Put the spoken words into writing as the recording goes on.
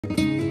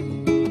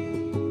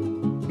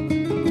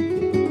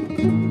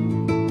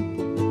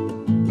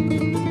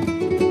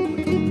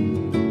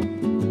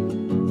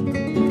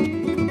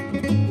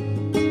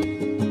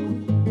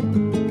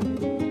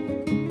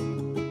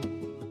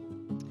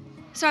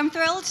So I'm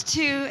thrilled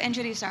to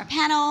introduce our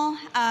panel.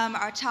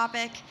 Our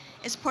topic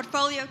is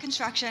portfolio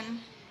construction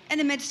in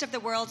the midst of the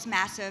world's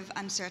massive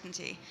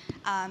uncertainty.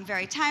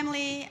 Very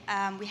timely.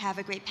 We have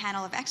a great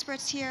panel of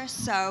experts here,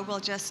 so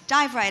we'll just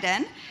dive right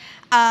in.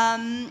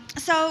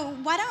 So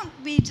why don't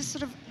we just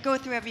sort of go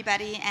through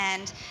everybody,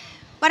 and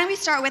why don't we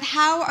start with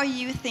how are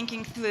you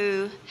thinking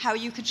through how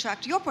you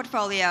construct your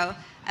portfolio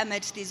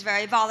amidst these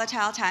very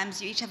volatile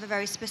times? You each have a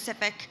very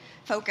specific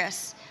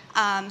focus.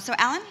 So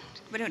Alan,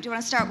 do you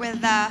want to start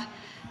with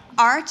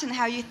art and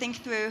how you think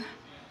through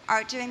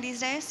art during these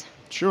days?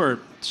 Sure.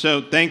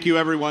 So thank you,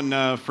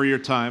 everyone, for your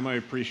time. I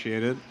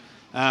appreciate it.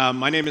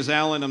 My name is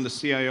Alan. I'm the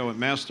CIO at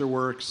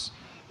Masterworks.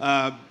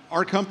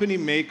 Our company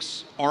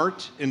makes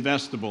art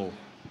investable.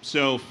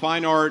 So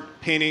fine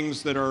art,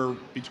 paintings that are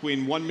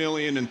between $1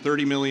 million and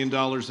 $30 million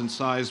in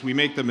size, we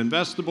make them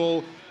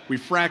investable. We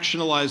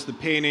fractionalize the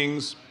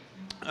paintings.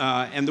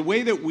 And the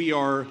way that we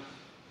are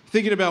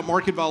thinking about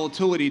market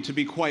volatility, to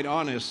be quite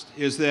honest,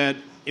 is that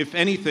if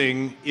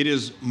anything, it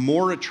is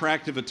more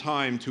attractive a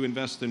time to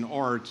invest in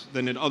art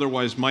than it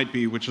otherwise might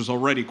be, which is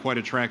already quite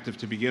attractive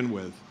to begin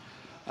with.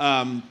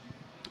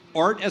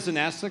 Art as an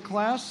asset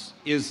class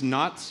is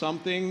not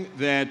something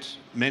that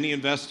many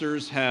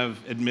investors have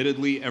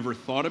admittedly ever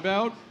thought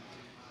about.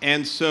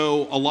 And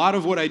so a lot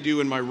of what I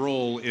do in my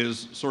role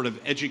is sort of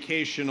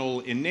educational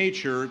in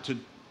nature to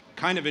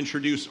kind of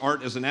introduce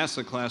art as an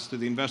asset class to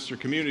the investor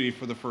community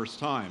for the first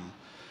time.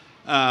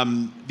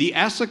 The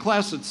asset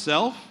class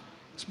itself,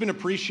 it's been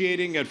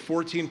appreciating at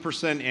 14%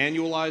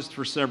 annualized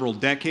for several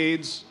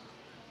decades.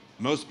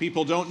 Most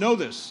people don't know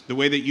this, the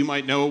way that you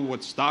might know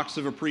what stocks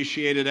have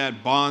appreciated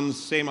at,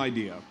 bonds, same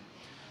idea.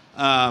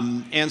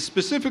 And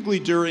specifically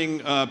during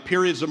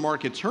periods of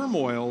market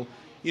turmoil,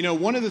 you know,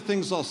 one of the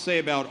things I'll say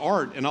about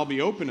art, and I'll be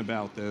open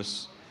about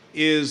this,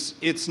 is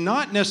it's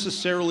not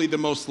necessarily the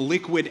most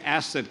liquid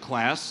asset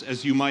class,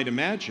 as you might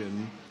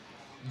imagine,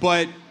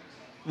 but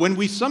when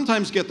we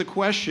sometimes get the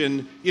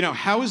question, you know,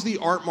 how is the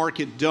art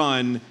market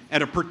done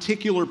at a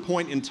particular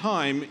point in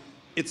time,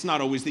 it's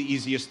not always the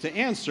easiest to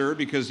answer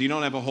because you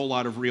don't have a whole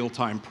lot of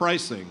real-time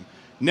pricing.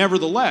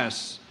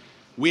 Nevertheless,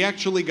 we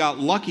actually got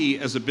lucky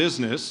as a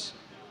business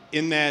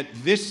in that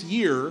this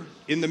year,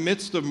 in the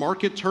midst of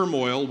market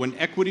turmoil, when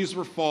equities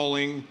were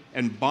falling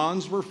and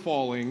bonds were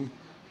falling,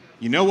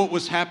 you know what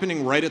was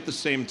happening right at the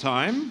same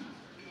time?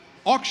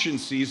 Auction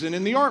season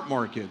in the art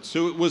market.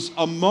 So it was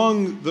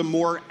among the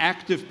more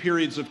active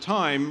periods of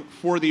time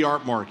for the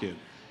art market.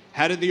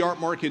 How did the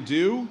art market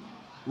do?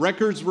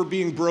 Records were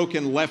being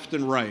broken left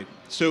and right.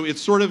 So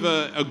it's sort of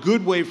a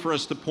good way for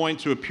us to point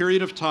to a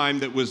period of time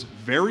that was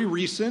very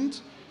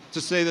recent to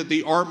say that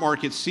the art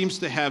market seems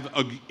to have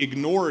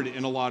ignored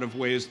in a lot of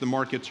ways the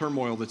market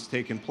turmoil that's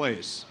taken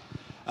place.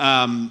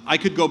 I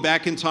could go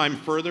back in time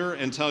further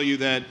and tell you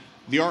that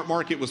the art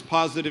market was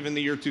positive in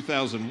the year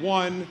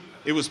 2001.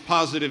 It was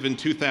positive in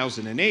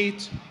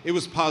 2008. It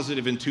was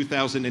positive in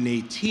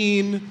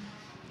 2018.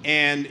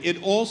 And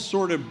it all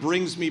sort of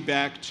brings me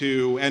back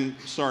to, and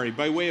sorry,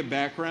 by way of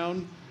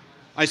background,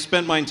 I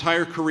spent my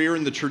entire career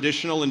in the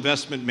traditional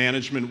investment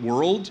management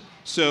world,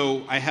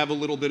 so I have a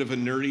little bit of a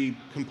nerdy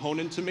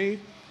component to me.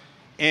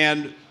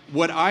 And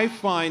what I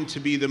find to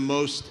be the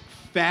most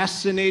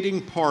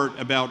fascinating part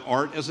about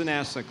art as an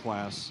asset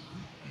class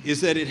is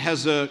that it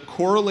has a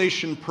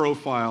correlation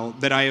profile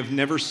that I have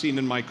never seen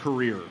in my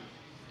career.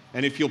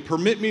 And if you'll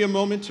permit me a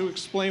moment to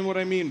explain what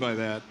I mean by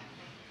that.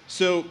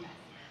 So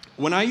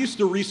when I used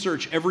to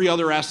research every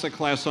other asset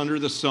class under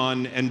the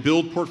sun and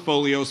build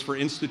portfolios for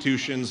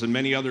institutions and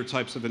many other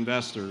types of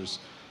investors,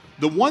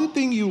 the one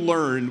thing you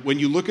learn when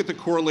you look at the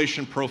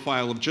correlation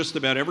profile of just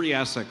about every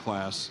asset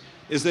class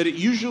is that it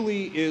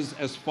usually is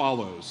as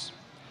follows.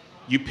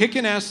 You pick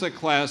an asset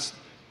class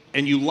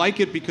and you like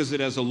it because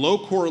it has a low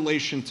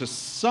correlation to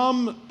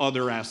some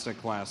other asset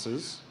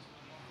classes,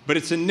 but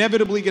it's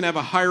inevitably going to have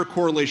a higher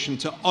correlation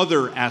to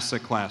other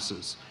asset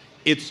classes.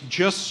 It's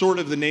just sort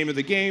of the name of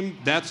the game.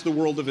 That's the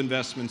world of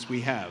investments we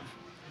have.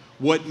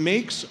 What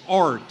makes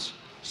art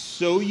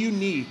so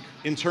unique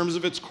in terms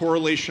of its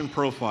correlation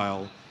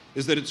profile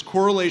is that its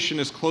correlation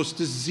is close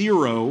to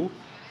zero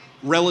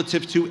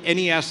relative to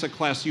any asset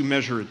class you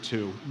measure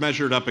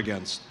it up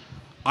against.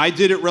 I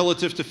did it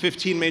relative to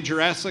 15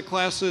 major asset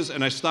classes,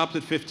 and I stopped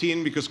at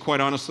 15 because,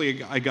 quite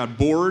honestly, I got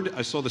bored.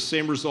 I saw the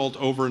same result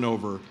over and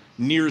over,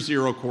 near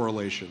zero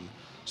correlation.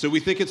 So we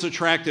think it's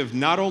attractive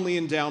not only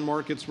in down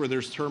markets where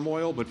there's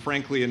turmoil, but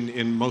frankly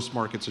in most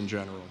markets in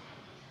general.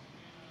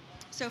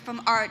 So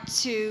from art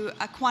to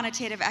a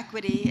quantitative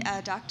equity,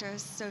 Dr.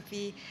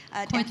 Sophie.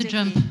 Quite a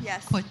jump.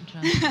 Yes. Quite a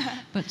jump.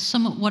 But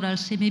some of what I'll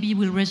say maybe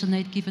will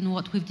resonate given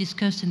what we've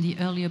discussed in the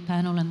earlier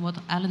panel and what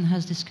Alan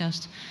has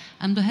discussed.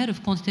 I'm the head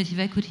of quantitative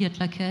equity at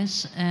La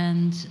Caisse,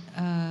 and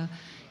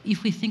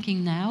if we're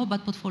thinking now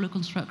about portfolio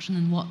construction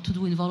and what to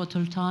do in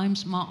volatile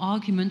times, my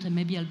argument, and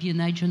maybe I'll be an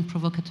agent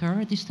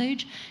provocateur at this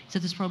stage, is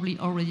that it's probably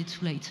already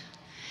too late.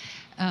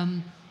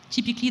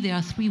 Typically, there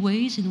are three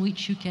ways in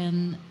which you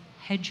can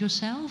hedge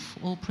yourself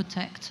or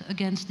protect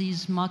against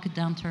these market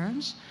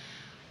downturns.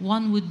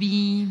 One would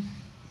be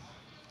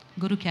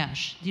go to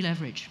cash,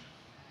 deleverage.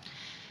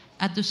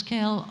 At the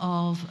scale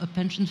of a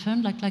pension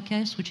fund like La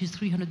Caisse, which is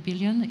 300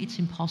 billion, it's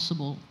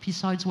impossible.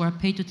 Besides, we're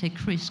paid to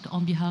take risk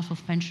on behalf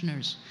of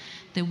pensioners.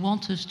 They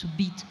want us to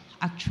beat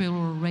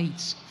actuarial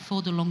rates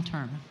for the long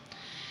term.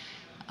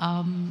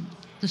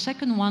 The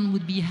second one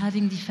would be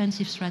having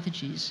defensive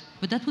strategies,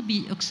 but that would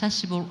be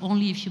accessible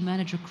only if you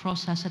manage a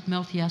cross-asset,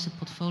 multi-asset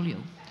portfolio.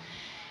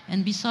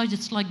 And besides,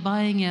 it's like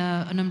buying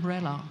an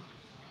umbrella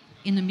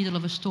in the middle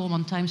of a storm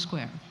on Times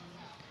Square.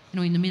 You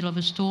know, in the middle of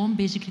a storm,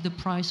 basically the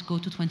price goes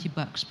to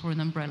 $20 for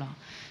an umbrella.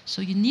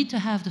 So you need to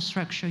have the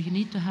structure, you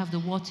need to have the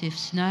what-if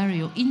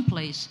scenario in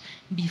place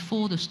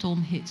before the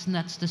storm hits, and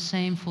that's the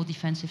same for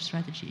defensive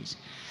strategies.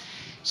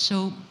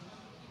 So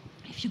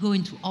if you go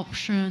into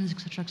options,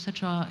 et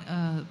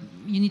cetera,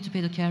 you need to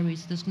pay the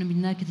carries. There's going to be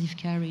negative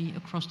carry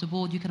across the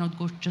board. You cannot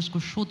just go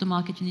short the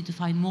market. You need to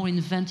find more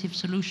inventive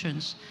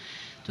solutions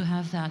to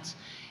have that.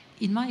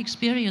 In my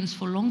experience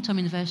for long-term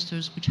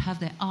investors which have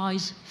their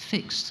eyes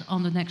fixed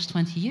on the next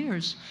 20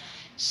 years,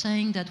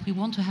 saying that we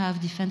want to have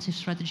defensive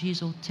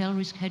strategies or tail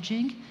risk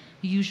hedging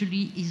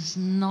usually is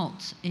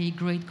not a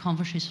great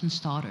conversation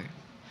starter.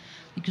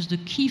 Because the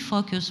key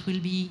focus will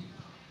be,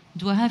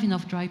 do I have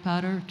enough dry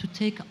powder to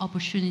take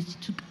opportunity,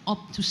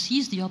 to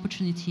seize the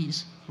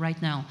opportunities right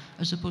now,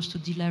 as opposed to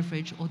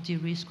deleverage or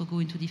de-risk or go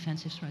into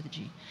defensive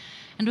strategy?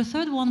 And the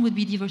third one would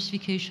be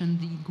diversification,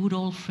 the good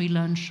old free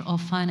lunch of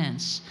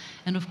finance.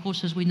 And of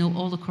course, as we know,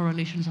 all the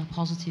correlations are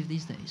positive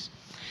these days.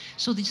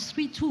 So these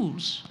three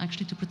tools,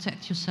 actually, to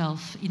protect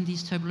yourself in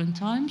these turbulent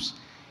times,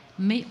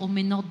 may or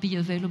may not be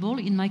available.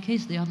 In my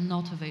case, they are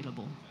not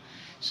available.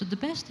 So the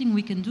best thing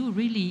we can do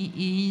really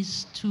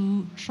is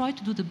to try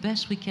to do the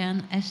best we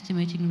can,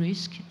 estimating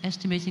risk,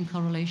 estimating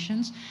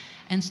correlations,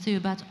 and stay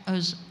about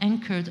as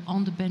anchored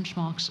on the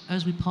benchmarks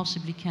as we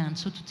possibly can.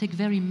 So to take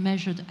very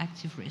measured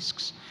active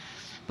risks.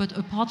 But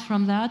apart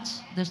from that,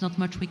 there's not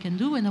much we can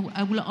do. And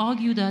I will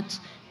argue that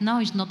now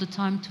is not the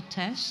time to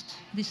test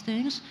these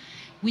things.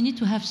 We need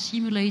to have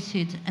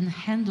simulated and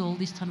handled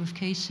these type of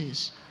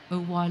cases a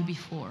while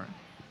before.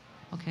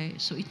 Okay,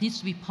 so it needs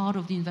to be part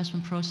of the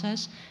investment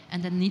process,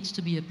 and there needs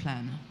to be a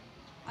plan.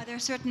 Are there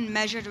certain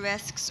measured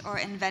risks or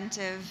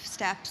inventive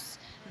steps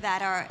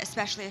that are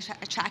especially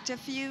attractive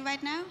for you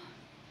right now?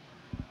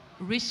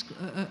 Risk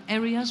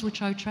areas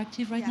which are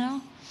attractive right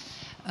now?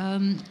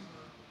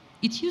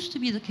 It used to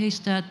be the case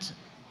that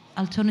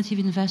alternative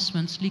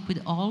investments,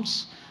 liquid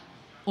alts,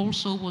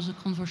 also was a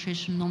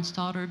conversation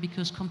non-starter,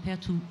 because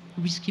compared to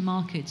risky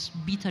markets,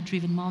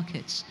 beta-driven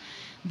markets,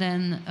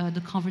 then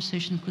the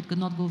conversation could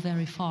not go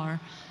very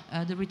far.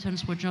 The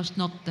returns were just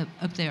not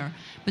up there.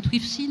 But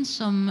we've seen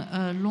some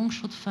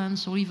long-short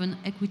funds or even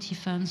equity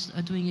funds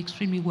doing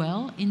extremely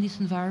well in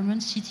this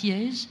environment.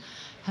 CTAs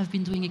have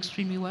been doing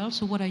extremely well.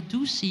 So what I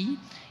do see,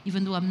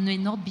 even though I may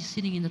not be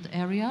sitting in that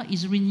area,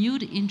 is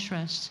renewed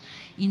interest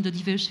in the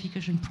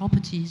diversification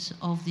properties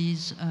of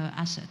these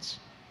assets.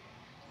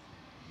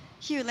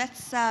 Hugh,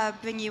 let's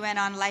bring you in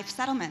on life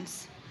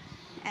settlements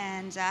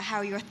and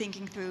how you're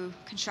thinking through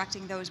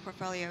constructing those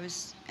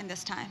portfolios in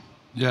this time.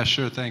 Yeah,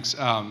 sure, thanks.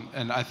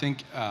 And I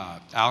think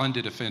Alan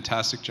did a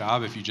fantastic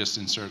job if you just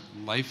insert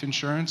life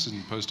insurance as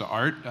opposed to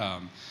art.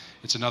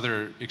 It's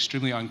another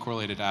extremely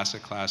uncorrelated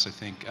asset class. I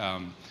think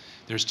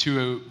there's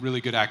two really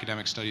good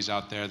academic studies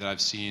out there that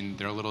I've seen.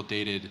 They're a little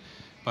dated,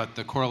 but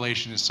the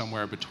correlation is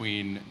somewhere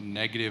between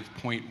negative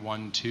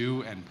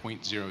 0.12 and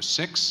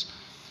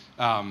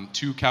 0.06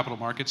 to capital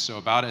markets, so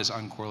about as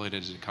uncorrelated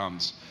as it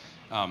comes.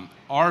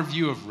 Our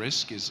view of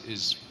risk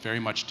is very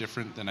much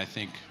different than I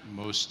think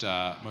most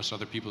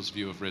other people's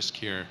view of risk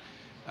here.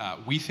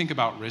 We think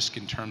about risk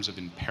in terms of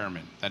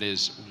impairment. That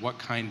is, what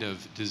kind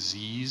of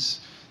disease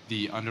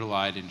the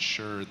underlying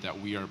insured that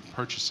we are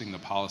purchasing the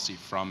policy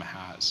from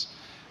has.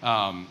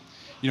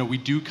 You know, we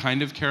do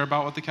kind of care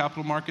about what the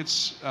capital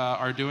markets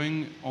are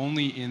doing,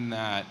 only in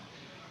that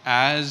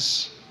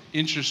as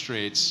interest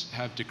rates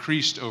have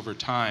decreased over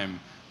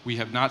time, we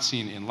have not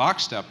seen in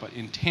lockstep, but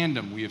in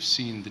tandem, we have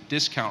seen the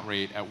discount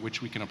rate at which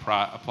we can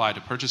apply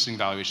to purchasing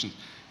valuations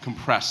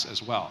compress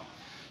as well.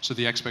 So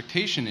the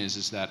expectation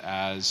is that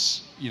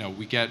as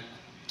we get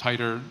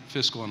tighter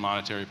fiscal and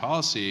monetary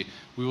policy,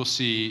 we will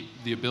see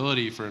the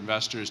ability for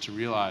investors to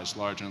realize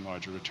larger and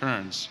larger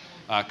returns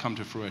come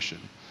to fruition.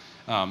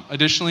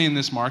 Additionally, in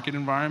this market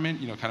environment,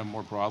 kind of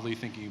more broadly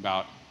thinking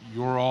about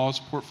your all's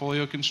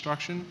portfolio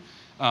construction,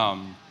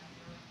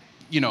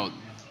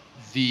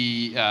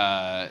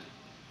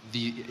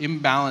 the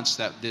imbalance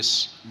that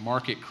this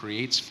market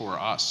creates for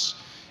us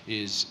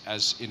is,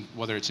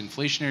 whether it's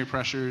inflationary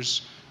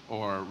pressures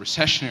or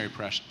recessionary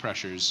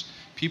pressures,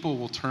 people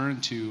will turn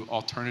to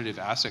alternative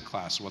asset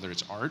class, whether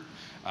it's art,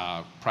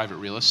 private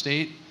real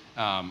estate,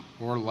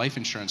 or life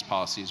insurance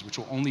policies, which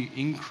will only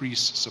increase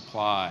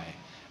supply,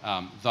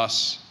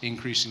 thus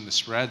increasing the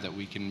spread that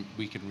we can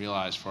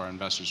realize for our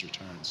investors'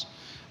 returns.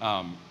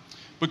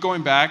 But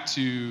going back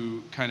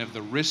to kind of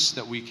the risks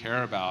that we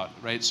care about,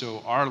 right?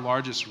 So our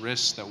largest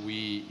risk that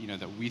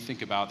we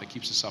think about that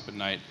keeps us up at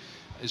night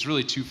is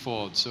really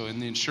twofold. So in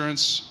the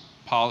insurance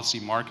policy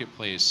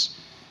marketplace,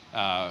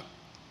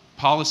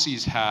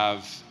 policies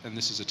have, and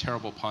this is a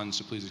terrible pun,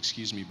 so please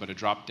excuse me, but a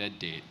drop dead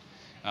date.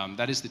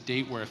 That is the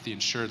date where if the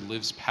insured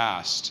lives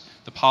past,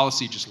 the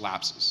policy just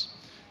lapses.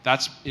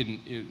 That's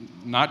in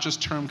not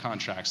just term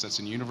contracts, that's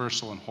in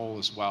universal and whole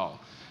as well.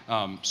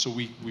 So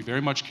we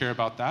very much care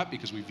about that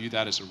because we view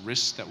that as a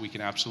risk that we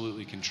can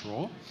absolutely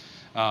control.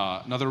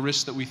 Another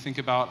risk that we think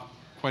about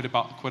quite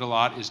a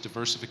lot is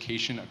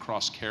diversification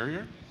across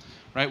carrier.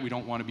 Right? We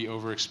don't want to be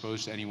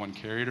overexposed to any one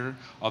carrier,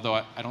 although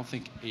I don't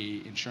think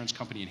an insurance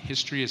company in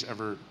history has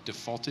ever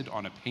defaulted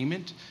on a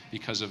payment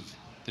because of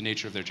the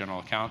nature of their general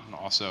account and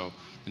also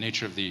the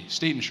nature of the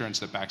state insurance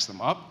that backs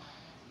them up.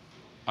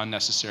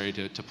 Unnecessary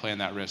to play in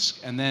that risk.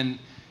 And then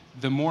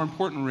the more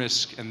important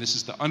risk, and this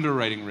is the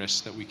underwriting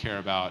risk that we care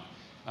about,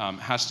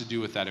 has to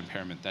do with that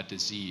impairment, that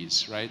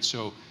disease, right?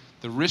 So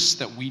the risks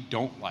that we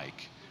don't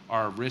like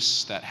are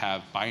risks that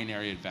have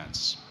binary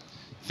events.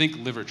 Think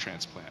liver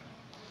transplant.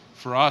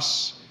 For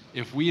us,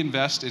 if we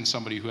invest in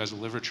somebody who has a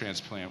liver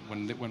transplant,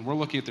 when we're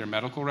looking at their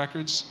medical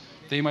records,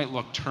 they might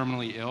look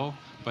terminally ill,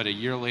 but a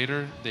year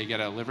later, they get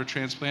a liver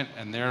transplant,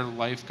 and their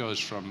life goes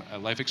from a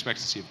life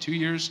expectancy of 2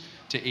 years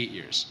to 8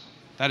 years.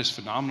 That is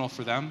phenomenal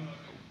for them.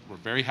 We're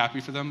very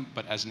happy for them,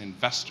 but as an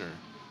investor,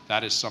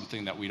 that is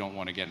something that we don't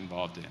want to get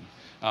involved in.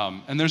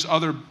 And there's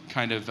other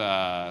kind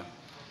of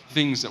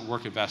things that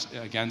work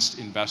against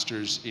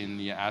investors in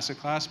the asset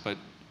class, but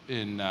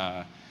in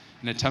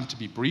an attempt to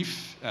be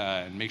brief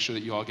and make sure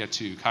that you all get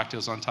to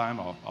cocktails on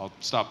time, I'll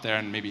stop there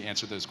and maybe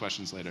answer those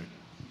questions later.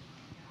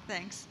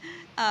 Thanks.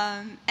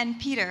 And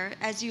Peter,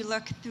 as you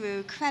look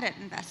through credit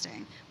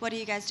investing, what are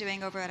you guys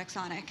doing over at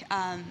Axonic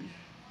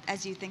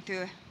as you think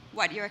through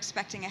what you're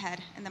expecting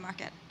ahead in the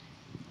market?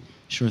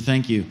 Sure,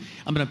 thank you.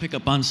 I'm going to pick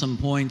up on some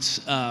points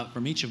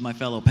from each of my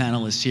fellow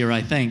panelists here,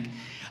 I think.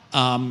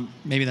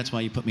 Maybe that's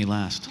why you put me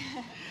last.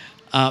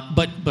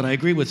 But I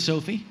agree with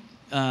Sophie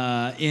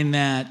in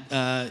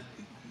that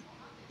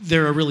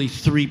there are really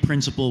three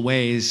principal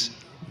ways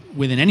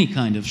within any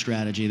kind of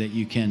strategy that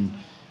you can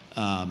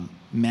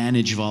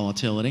manage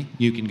volatility.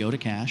 You can go to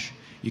cash,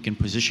 you can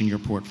position your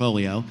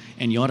portfolio,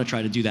 and you ought to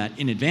try to do that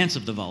in advance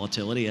of the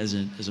volatility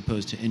as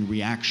opposed to in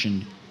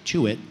reaction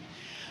to it.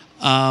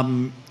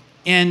 And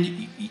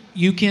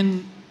you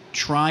can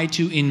try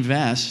to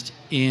invest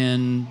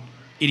in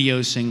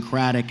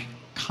idiosyncratic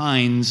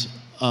kinds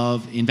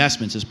of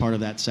investments as part of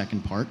that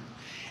second part.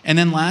 And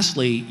then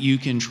lastly, you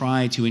can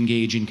try to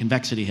engage in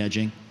convexity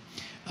hedging,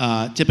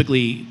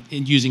 typically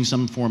using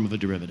some form of a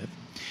derivative.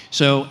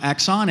 So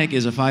Axonic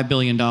is a $5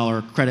 billion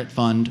credit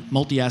fund,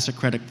 multi-asset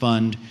credit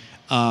fund,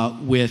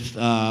 with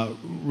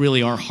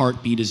really our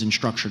heartbeat is in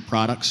structured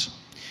products.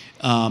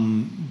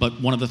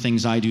 But one of the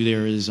things I do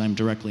there is I'm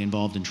directly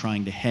involved in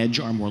trying to hedge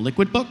our more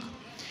liquid book,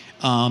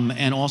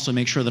 and also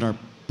make sure that our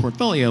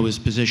portfolio is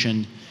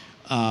positioned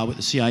with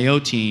the CIO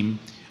team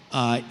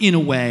in a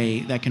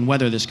way that can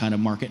weather this kind of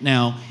market.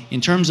 Now,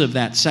 in terms of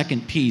that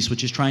second piece,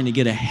 which is trying to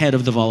get ahead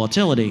of the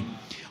volatility,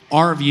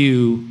 our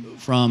view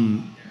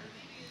from,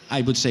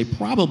 I would say,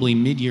 probably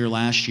mid-year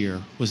last year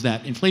was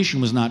that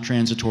inflation was not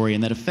transitory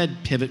and that a Fed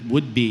pivot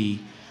would be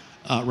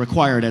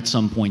required at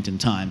some point in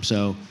time.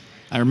 So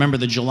I remember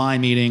the July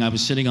meeting. I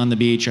was sitting on the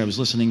beach. I was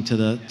listening to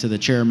the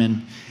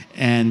chairman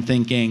and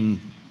thinking,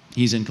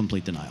 he's in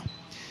complete denial.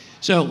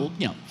 So,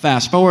 you know,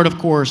 fast forward, of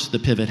course, the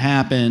pivot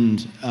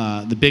happened.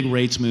 The big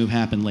rates move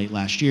happened late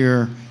last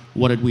year.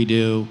 What did we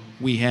do?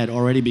 We had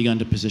already begun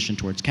to position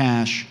towards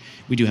cash.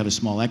 We do have a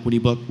small equity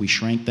book. We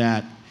shrank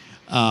that.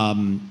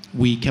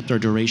 We kept our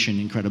duration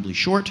incredibly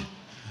short.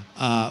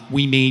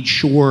 We made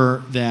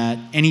sure that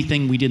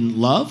anything we didn't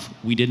love,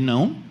 we didn't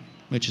own,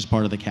 which is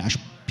part of the cash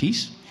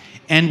piece.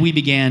 And we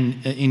began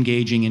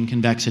engaging in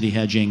convexity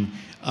hedging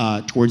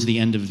towards the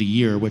end of the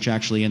year, which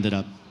actually ended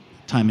up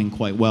timing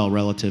quite well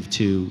relative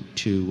to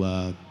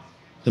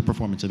the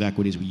performance of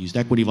equities. We used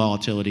equity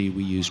volatility,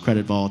 we used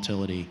credit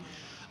volatility,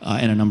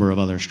 and a number of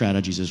other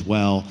strategies as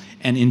well.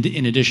 And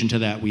in addition to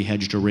that, we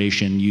hedged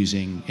duration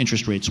using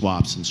interest rate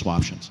swaps and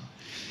swaptions.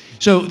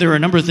 So there are a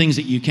number of things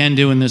that you can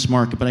do in this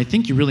market, but I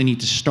think you really need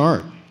to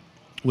start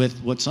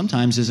with what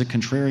sometimes is a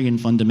contrarian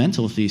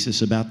fundamental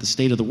thesis about the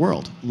state of the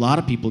world. A lot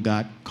of people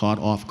got caught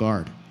off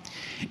guard.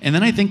 And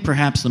then I think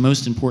perhaps the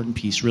most important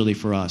piece really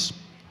for us,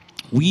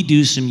 we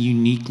do some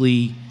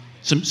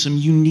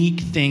unique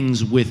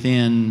things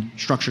within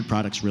structured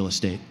products real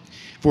estate.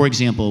 For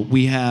example,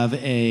 we have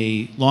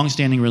a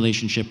long-standing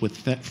relationship with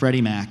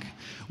Freddie Mac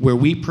where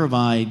we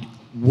provide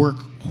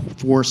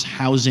workforce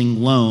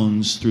housing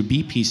loans through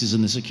B pieces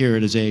in the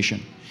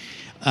securitization.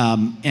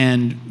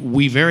 And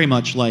we very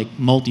much like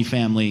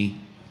multifamily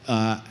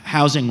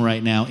housing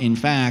right now. In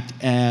fact,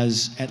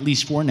 as at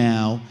least for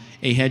now,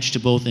 a hedge to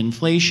both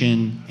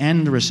inflation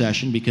and the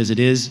recession, because it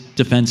is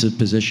defensive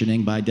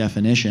positioning by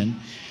definition,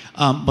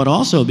 but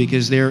also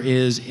because there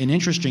is an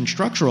interesting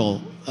structural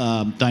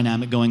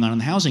dynamic going on in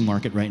the housing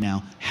market right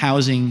now.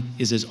 Housing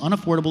is as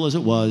unaffordable as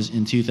it was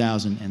in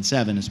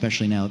 2007,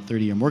 especially now that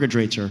 30-year mortgage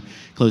rates are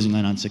closing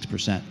in on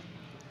 6%.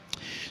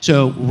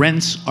 So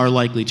rents are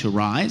likely to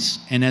rise,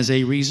 and as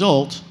a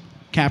result,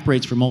 cap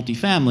rates for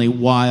multifamily,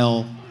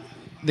 while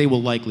they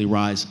will likely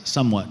rise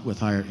somewhat with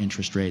higher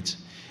interest rates,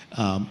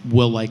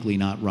 will likely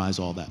not rise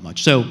all that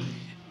much. So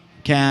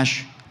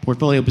cash,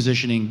 portfolio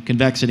positioning,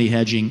 convexity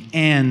hedging,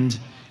 and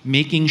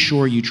making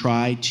sure you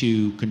try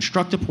to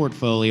construct a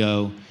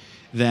portfolio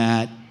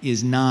that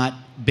is not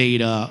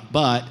beta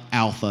but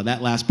alpha.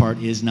 That last part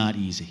is not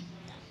easy.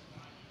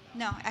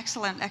 No,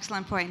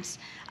 excellent points.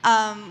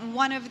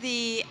 One of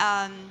the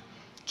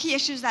key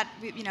issues that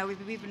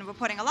we've been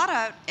reporting a lot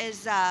about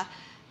is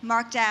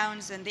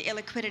markdowns and the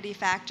illiquidity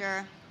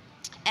factor,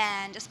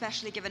 and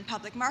especially given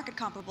public market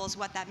comparables,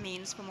 what that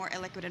means for more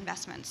illiquid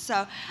investments.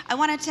 So I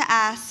wanted to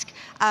ask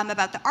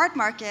about the art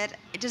market.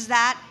 Does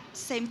that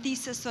same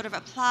thesis sort of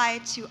apply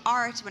to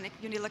art when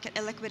you look at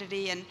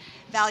illiquidity and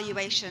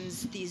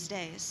valuations these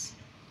days?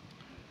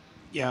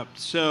 Yeah,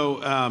 so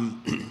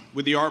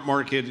with the art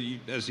market,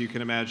 as you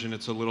can imagine,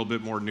 it's a little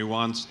bit more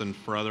nuanced than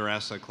for other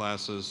asset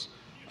classes.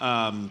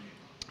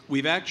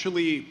 We've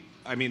actually,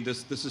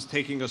 this is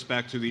taking us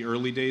back to the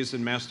early days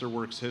in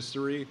Masterworks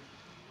history.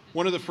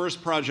 One of the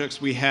first projects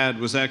we had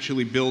was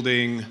actually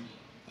building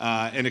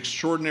an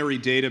extraordinary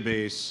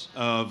database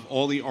of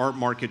all the art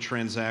market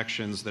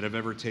transactions that have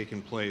ever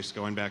taken place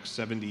going back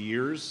 70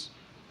 years.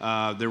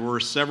 There were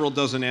several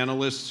dozen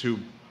analysts who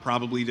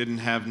probably didn't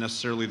have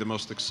necessarily the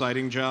most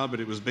exciting job,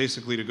 but it was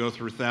basically to go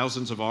through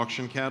thousands of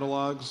auction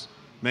catalogs.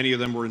 Many of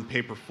them were in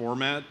paper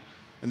format,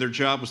 and their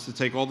job was to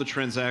take all the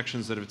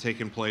transactions that have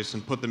taken place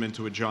and put them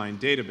into a giant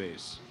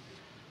database.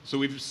 So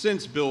we've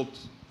since built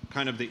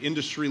kind of the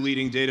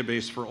industry-leading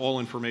database for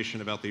all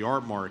information about the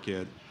art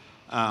market,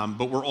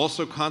 but we're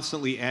also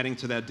constantly adding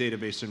to that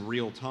database in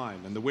real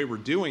time. And the way we're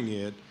doing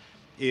it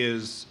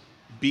is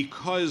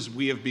because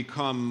we have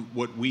become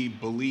what we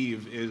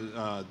believe is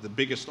the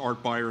biggest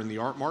art buyer in the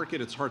art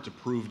market. It's hard to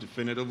prove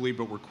definitively,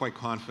 but we're quite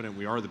confident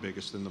we are the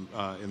biggest in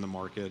the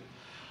market.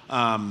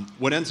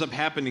 What ends up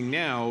happening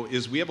now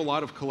is we have a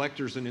lot of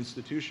collectors and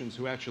institutions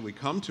who actually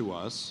come to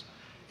us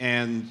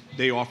and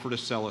they offer to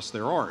sell us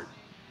their art.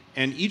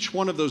 And each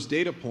one of those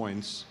data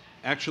points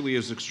actually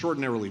is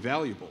extraordinarily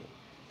valuable,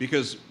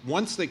 because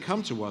once they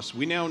come to us,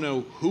 we now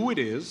know who it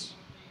is,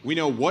 we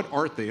know what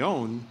art they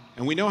own,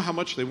 and we know how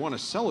much they want to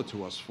sell it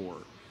to us for.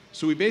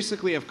 So we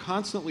basically have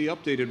constantly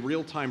updated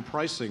real-time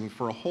pricing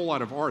for a whole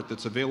lot of art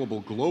that's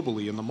available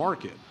globally in the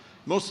market.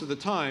 Most of the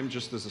time,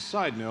 just as a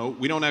side note,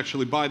 we don't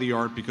actually buy the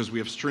art because we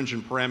have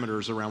stringent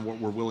parameters around what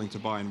we're willing to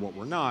buy and what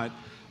we're not,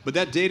 but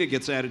that data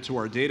gets added to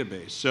our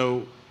database.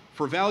 So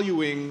for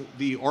valuing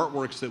the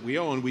artworks that we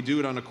own, we do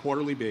it on a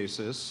quarterly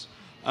basis.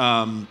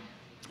 And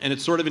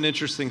it's sort of an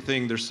interesting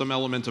thing. There's some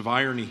element of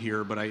irony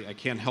here, but I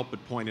can't help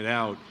but point it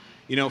out.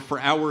 For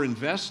our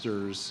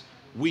investors,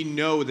 we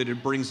know that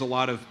it brings a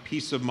lot of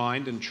peace of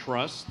mind and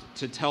trust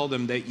to tell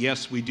them that,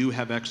 yes, we do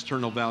have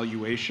external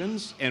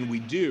valuations, and we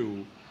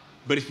do.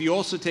 But if you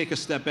also take a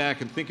step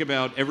back and think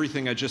about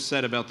everything I just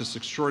said about this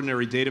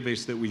extraordinary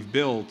database that we've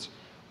built,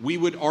 we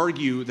would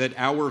argue that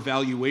our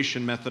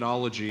valuation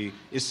methodology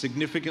is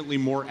significantly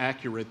more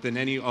accurate than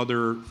any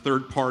other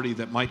third party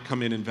that might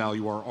come in and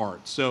value our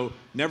art. So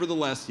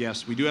nevertheless,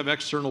 yes, we do have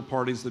external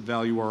parties that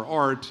value our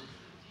art,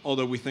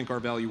 although we think our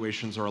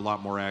valuations are a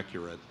lot more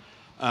accurate.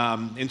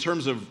 In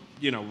terms of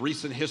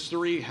recent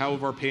history, how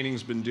have our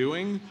paintings been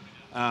doing?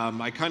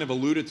 I kind of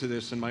alluded to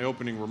this in my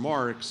opening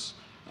remarks.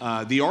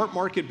 The art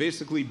market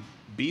basically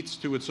beats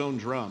to its own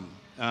drum.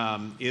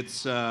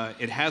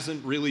 It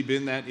hasn't really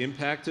been that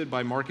impacted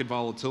by market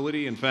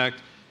volatility. In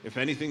fact, if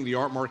anything, the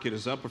art market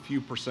is up a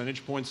few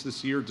percentage points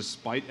this year,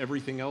 despite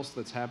everything else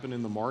that's happened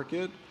in the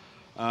market.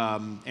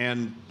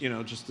 And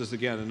just as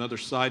again another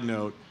side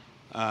note,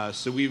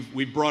 so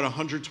we've brought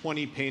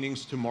 120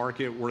 paintings to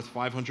market worth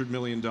 $500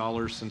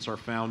 million since our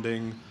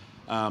founding.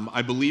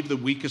 I believe the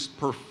weakest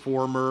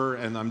performer,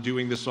 and I'm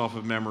doing this off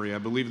of memory, I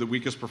believe the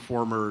weakest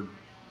performer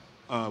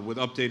with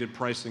updated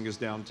pricing is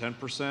down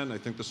 10%. I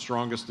think the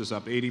strongest is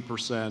up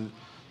 80%.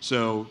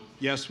 So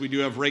yes, we do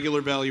have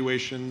regular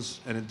valuations,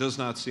 and it does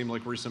not seem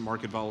like recent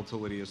market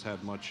volatility has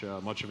had much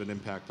of an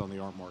impact on the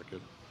art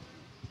market.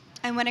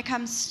 And when it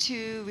comes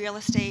to real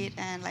estate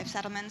and life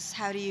settlements,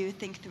 how do you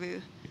think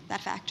through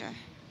that factor?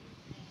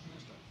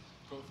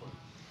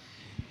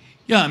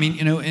 Yeah,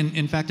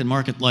 in fact, in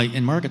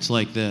markets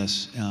like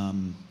this,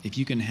 if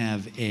you can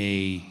have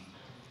a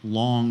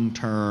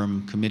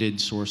long-term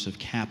committed source of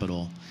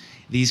capital,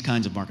 these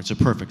kinds of markets are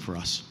perfect for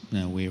us.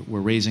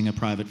 We're raising a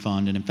private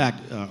fund, and in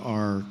fact,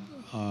 our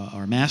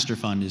master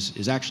fund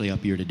is actually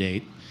up year to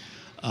date,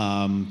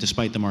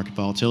 despite the market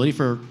volatility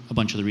for a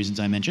bunch of the reasons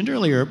I mentioned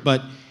earlier.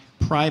 But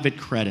private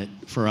credit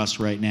for us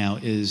right now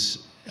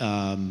is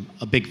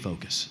a big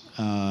focus.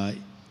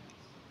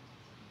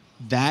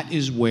 That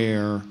is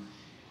where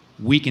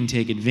we can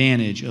take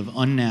advantage of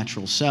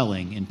unnatural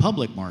selling in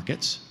public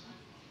markets,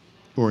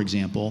 for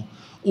example,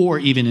 or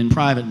even in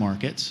private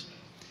markets,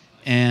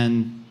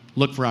 and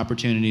look for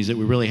opportunities that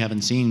we really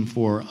haven't seen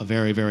for a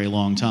very, very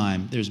long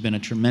time. There's been a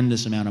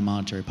tremendous amount of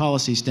monetary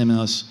policy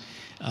stimulus,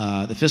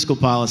 the fiscal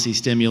policy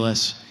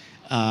stimulus,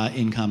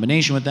 in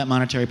combination with that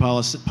monetary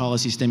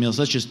policy stimulus.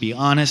 Let's just be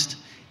honest,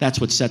 That's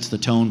what sets the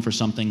tone for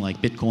something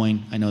like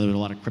Bitcoin. I know there were a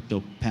lot of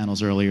crypto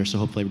panels earlier, so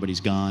hopefully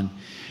everybody's gone.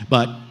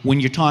 But when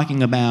you're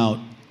talking about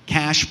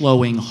cash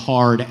flowing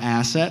hard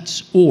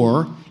assets,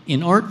 or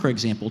in art, for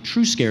example,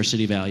 true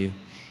scarcity value,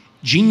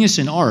 genius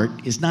in art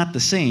is not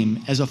the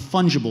same as a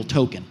fungible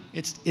token.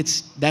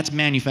 That's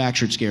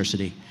manufactured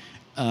scarcity.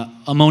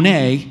 A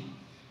Monet,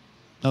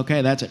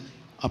 okay, that's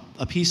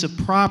a piece of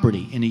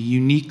property in a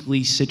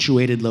uniquely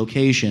situated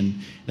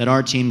location that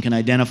our team can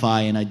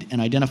identify and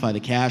identify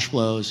the cash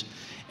flows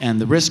and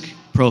the risk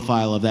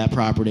profile of that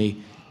property.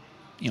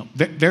 You know,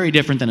 very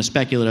different than a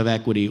speculative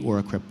equity or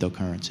a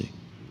cryptocurrency.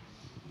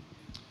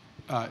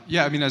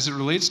 Yeah, I mean, as it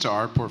relates to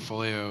our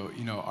portfolio,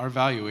 you know, our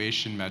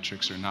valuation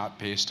metrics are not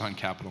based on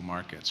capital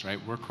markets, right?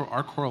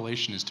 Our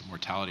correlation is to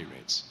mortality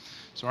rates.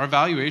 So our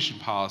valuation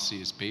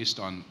policy is based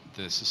on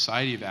the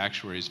Society of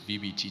Actuaries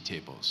VBT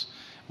tables,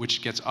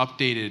 which gets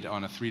updated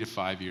on a 3 to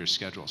 5 year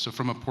schedule. So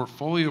from a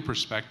portfolio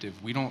perspective,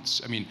 we do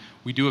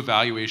a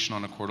valuation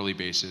on a quarterly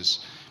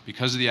basis.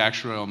 Because of the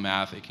actuarial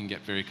math, it can get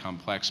very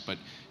complex, but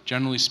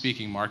generally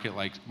speaking,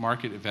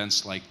 market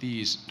events like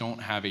these don't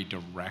have a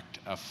direct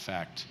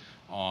effect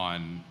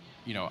on,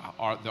 you know,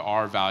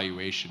 our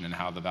valuation and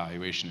how the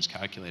valuation is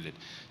calculated.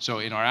 So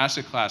in our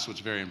asset class,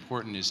 what's very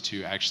important is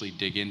to actually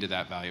dig into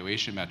that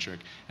valuation metric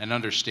and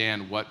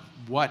understand what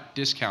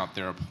discount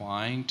they're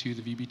applying to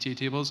the VBT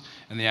tables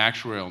and the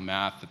actuarial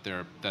math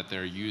that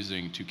they're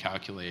using to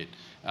calculate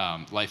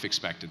life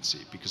expectancy,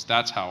 because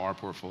that's how our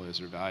portfolios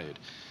are valued.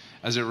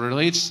 As it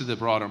relates to the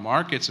broader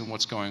markets and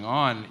what's going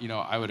on, you know,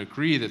 I would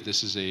agree that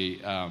this is a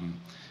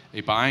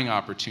buying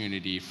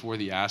opportunity for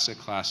the asset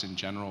class in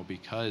general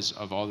because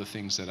of all the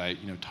things that I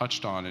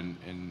touched on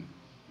in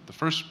the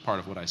first part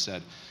of what I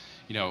said.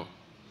 You know,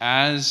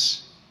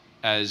 as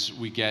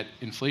we get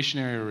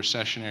inflationary or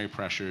recessionary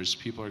pressures,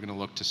 people are going to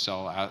look to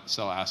sell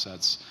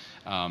assets,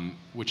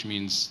 which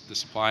means the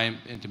supply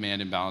and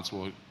demand imbalance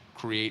will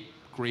create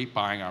great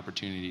buying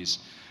opportunities.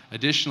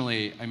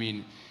 Additionally, I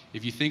mean,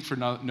 if you think for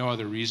no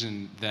other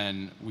reason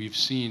than we've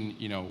seen,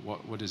 you know,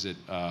 what is it,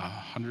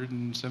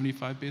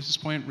 175 basis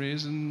point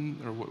raise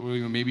or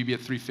we'll maybe be at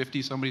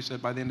 350, somebody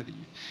said by the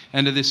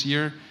end of this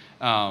year.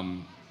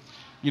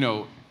 You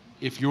know,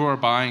 if you're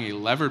buying a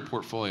levered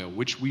portfolio,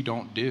 which we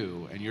don't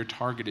do, and your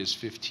target is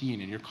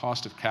 15 and your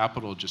cost of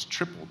capital just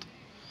tripled,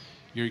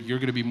 you're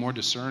going to be more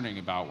discerning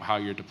about how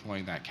you're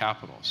deploying that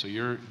capital. So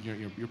your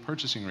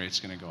purchasing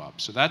rate's going to go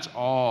up. So that's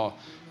all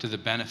to the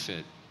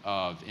benefit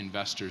of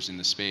investors in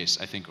the space,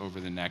 I think, over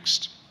the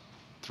next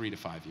 3 to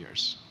 5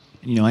 years.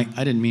 You know, I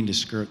didn't mean to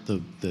skirt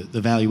the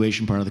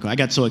valuation part of the question. I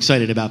got so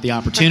excited about the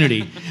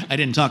opportunity, I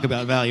didn't talk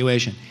about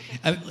valuation.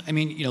 I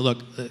mean, you know,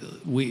 look,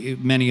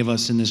 many of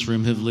us in this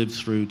room have lived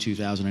through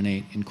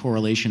 2008, and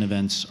correlation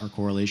events are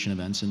correlation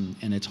events,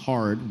 and it's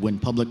hard when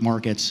public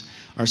markets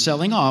are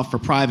selling off for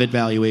private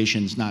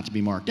valuations not to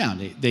be marked down.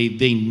 They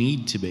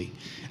need to be.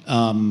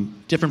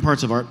 Different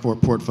parts of our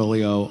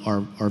portfolio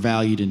are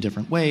valued in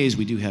different ways.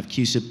 We do have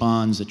CUSIP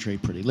bonds that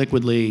trade pretty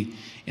liquidly.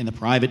 In the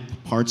private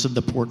parts of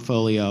the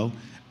portfolio,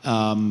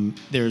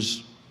 we're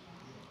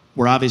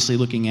obviously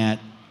looking at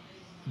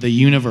the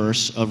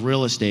universe of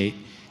real estate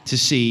to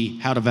see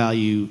how to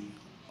value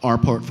our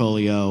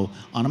portfolio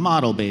on a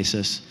model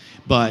basis,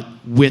 but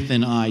with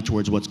an eye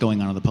towards what's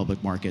going on in the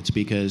public markets,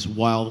 because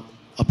while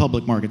a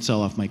public market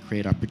sell-off might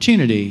create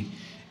opportunity,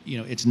 you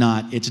know,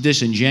 it's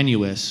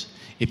disingenuous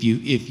if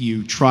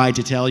you try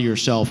to tell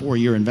yourself or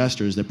your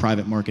investors that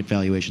private market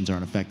valuations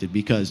aren't affected,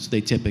 because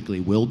they typically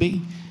will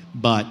be,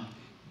 but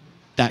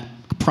that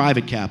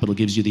private capital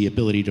gives you the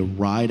ability to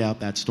ride out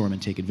that storm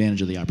and take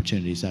advantage of the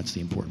opportunities. That's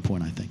the important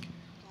point, I think.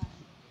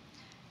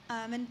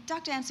 And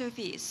Dr.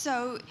 ANNE-SOPHIE,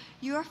 so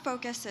your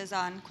focus is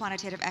on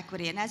quantitative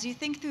equity, and as you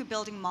think through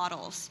building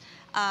models,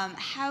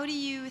 how do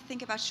you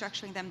think about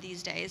structuring them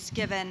these days,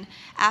 given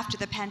after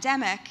the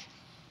pandemic,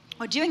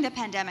 or during the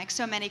pandemic,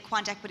 so many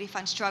quant equity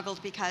funds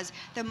struggled because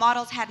the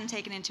models hadn't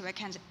taken into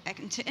account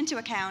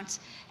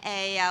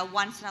a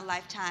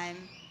once-in-a-lifetime,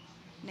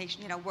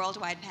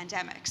 worldwide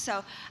pandemic.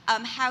 So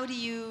how do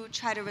you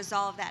try to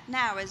resolve that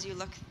now as you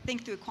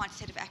think through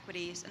quantitative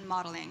equities and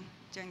modeling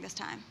during this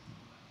time?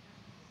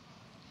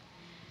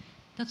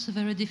 That's a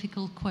very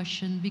difficult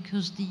question,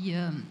 because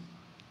the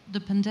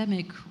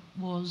pandemic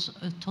was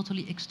a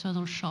totally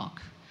external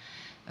shock.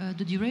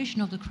 The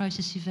duration of the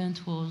crisis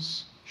event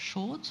was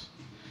short.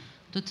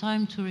 The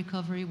time to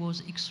recovery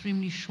was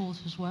extremely short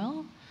as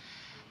well.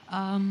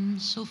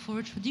 So for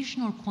a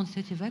traditional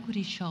quantitative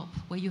equity shop,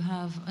 where you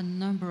have a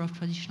number of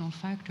traditional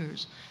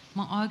factors,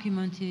 my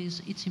argument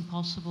is it's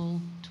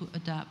impossible to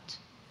adapt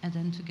and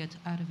then to get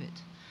out of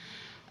it.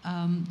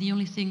 The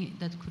only thing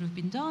that could have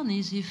been done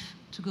is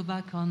to go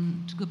back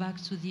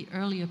to the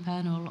earlier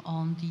panel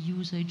on the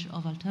usage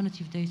of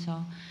alternative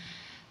data,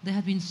 there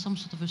had been some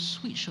sort of a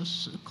switch or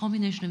a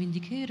combination of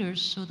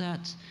indicators so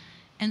that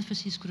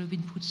emphasis could have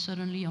been put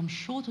suddenly on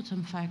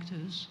shorter-term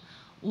factors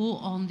or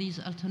on these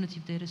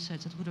alternative data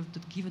sets that would have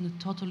given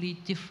a totally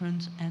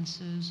different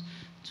answers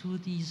to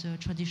these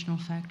traditional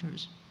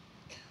factors.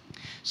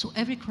 So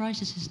every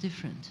crisis is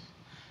different.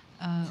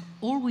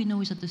 All we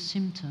know is that the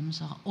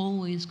symptoms are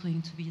always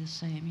going to be the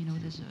same. You know,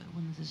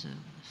 when there's a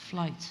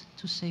flight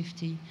to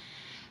safety,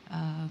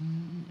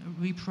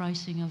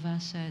 repricing of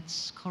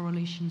assets,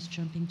 correlations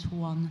jumping to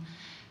 1,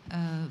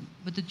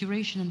 but the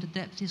duration and the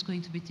depth is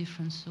going to be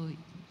different. So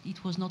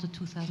it was not a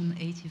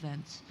 2008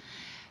 event.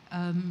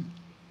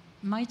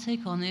 My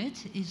take on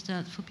it is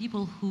that for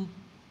people who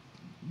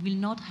will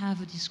not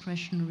have a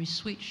discretionary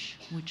switch,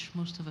 which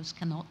most of us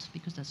cannot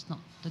because that's not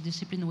the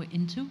discipline we're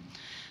into,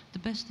 the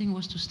best thing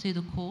was to stay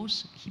the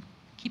course,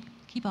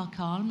 keep our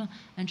calm,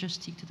 and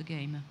just stick to the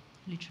game,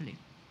 literally.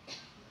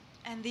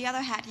 And the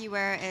other hat you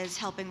wear is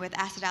helping with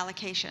asset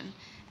allocation.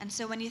 And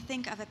so when you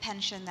think of a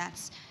pension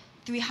that's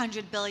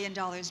 $300 billion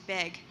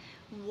big,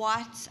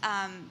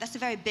 that's a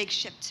very big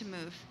ship to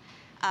move.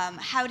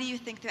 How do you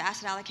think through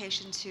asset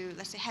allocation to,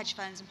 let's say, hedge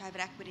funds and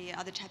private equity and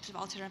other types of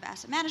alternative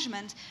asset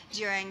management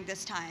during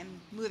this time,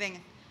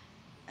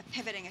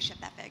 pivoting a ship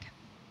that big?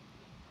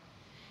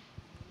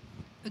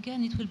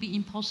 Again, it will be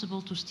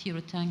impossible to steer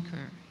a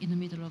tanker in the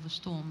middle of a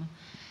storm.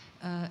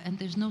 And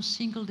there's no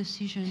single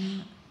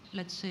decision,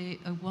 let's say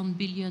a 1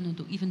 billion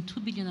or even 2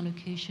 billion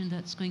allocation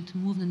that's going to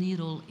move the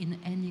needle in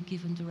any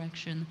given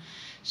direction.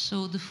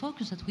 So the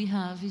focus that we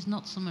have is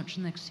not so much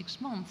the next 6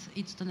 months,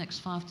 it's the next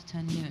 5 to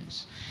 10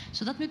 years.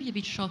 So that may be a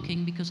bit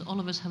shocking because all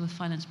of us have a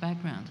finance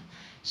background.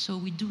 So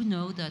we do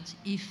know that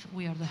if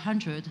we are at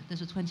 100,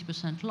 there's a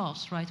 20%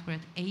 loss, right? We're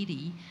at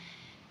 80.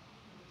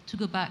 To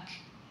go back,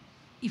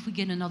 if we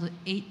gain another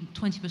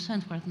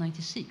 20%, we're at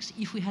 96.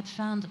 If we had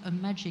found a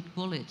magic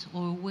bullet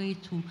or a way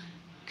to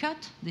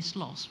cut this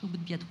loss, we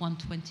would be at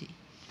 120.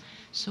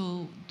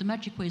 So the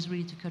magic way is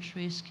really to cut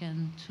risk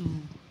and to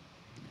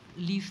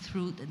live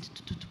through and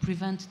to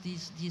prevent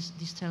these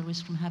tail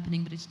risks from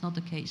happening, but it's not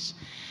the case.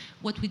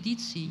 What we did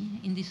see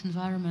in this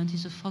environment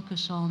is a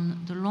focus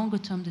on the longer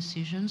term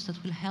decisions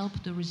that will help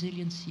the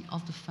resiliency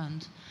of the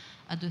fund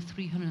at the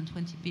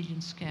 320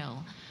 billion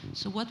scale.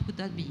 So what would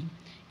that be?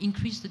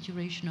 Increase the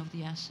duration of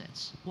the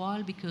assets.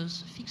 Why?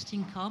 Because fixed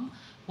income,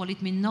 while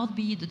it may not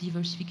be the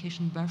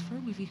diversification buffer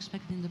we've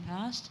expected in the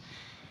past,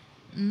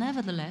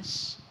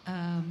 nevertheless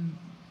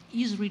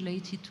is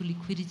related to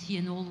liquidity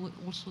and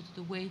also to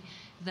the way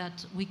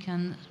that we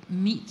can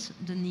meet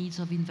the needs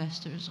of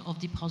investors, of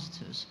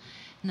depositors.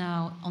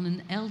 Now, on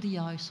an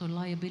LDI, so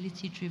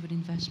liability-driven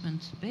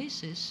investment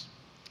basis,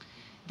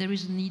 there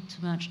is a need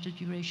to match the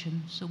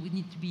duration. So we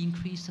need to be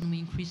increased, and we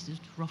increased it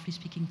to, roughly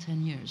speaking,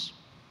 10 years.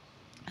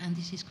 And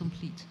this is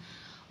complete.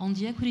 On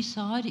the equity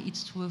side,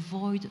 it's to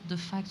avoid the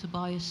factor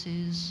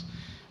biases.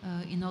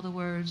 In other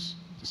words,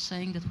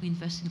 saying that we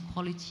invest in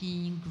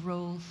quality,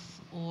 growth,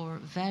 or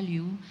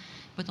value,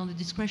 but on the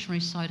discretionary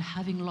side,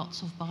 having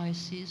lots of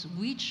biases,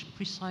 which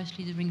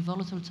precisely during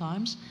volatile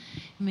times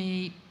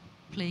may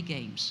play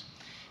games.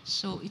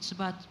 So it's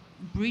about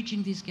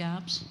bridging these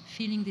gaps,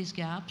 filling these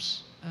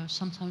gaps,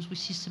 sometimes with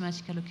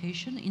systematic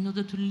allocation, in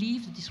order to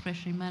leave the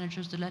discretionary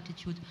managers the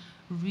latitude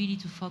really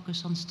to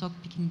focus on stock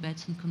picking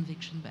bets and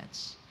conviction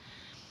bets.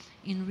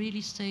 In real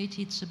estate,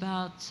 it's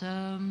about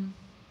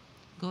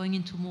going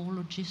into more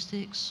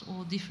logistics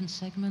or different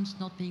segments,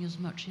 not being as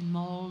much in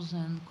malls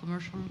and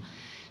commercial.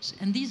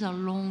 And these are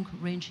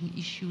long-ranging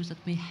issues that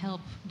may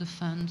help the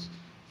fund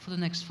for the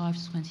next 5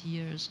 to 20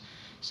 years.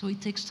 So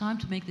it takes time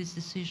to make these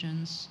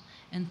decisions,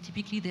 and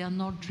typically they are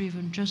not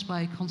driven just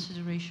by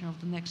consideration of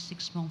the next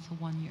 6 months or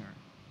 1 year.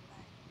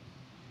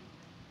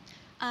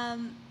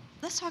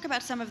 Let's talk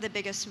about some of the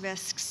biggest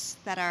risks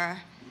that are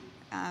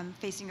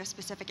facing your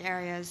specific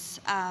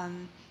areas.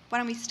 Why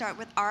don't we start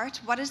with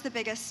art? What is the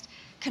biggest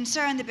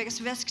concern, the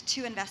biggest risk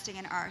to investing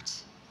in art?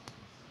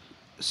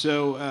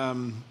 So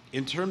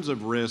in terms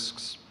of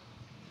risks,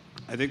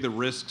 I think the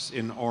risks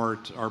in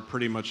art are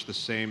pretty much the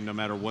same no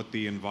matter what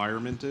the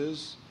environment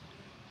is.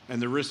 And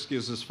the risk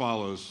is as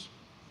follows.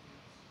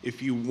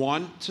 If you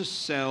want to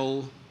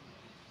sell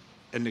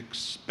an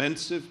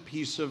expensive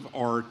piece of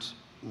art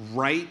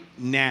right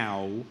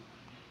now,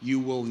 you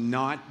will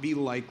not be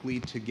likely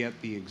to get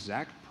the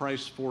exact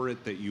price for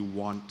it that you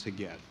want to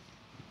get.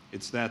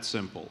 It's that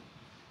simple.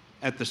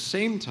 At the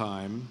same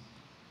time,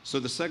 so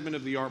the segment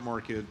of the art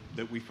market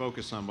that we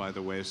focus on, by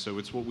the way, so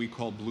it's what we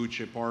call blue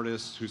chip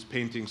artists whose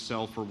paintings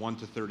sell for $1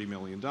 to $30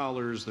 million.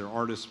 They're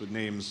artists with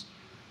names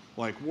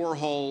like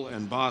Warhol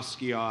and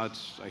Basquiat.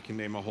 I can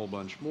name a whole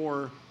bunch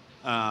more.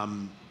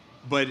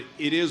 But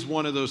it is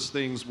one of those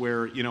things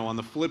where, you know, on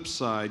the flip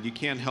side, you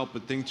can't help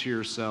but think to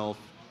yourself,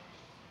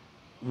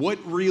 what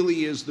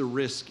really is the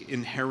risk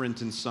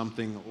inherent in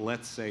something,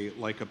 let's say,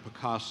 like a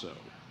Picasso?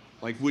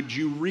 Like, would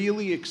you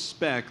really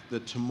expect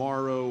that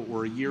tomorrow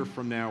or a year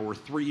from now or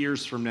 3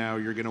 years from now,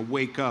 you're going to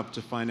wake up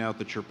to find out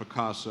that your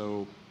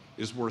Picasso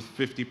is worth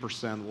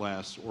 50%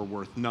 less or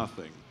worth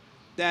nothing?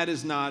 That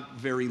is not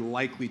very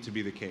likely to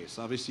be the case.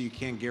 Obviously, you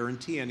can't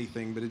guarantee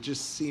anything, but it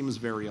just seems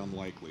very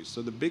unlikely.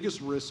 So the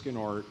biggest risk in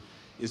art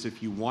is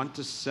if you want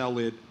to sell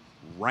it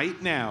right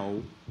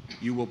now,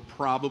 you will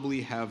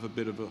probably have a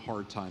bit of a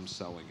hard time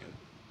selling it.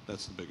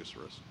 That's the biggest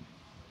risk.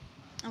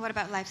 And what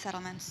about life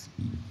settlements?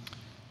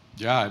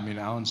 Yeah, I mean,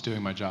 Alan's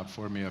doing my job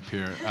for me up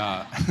here.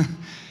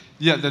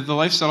 Yeah, the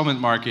life settlement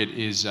market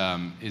is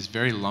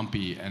very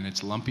lumpy, and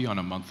it's lumpy on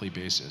a monthly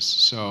basis.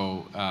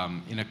 So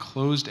in a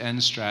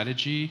closed-end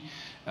strategy,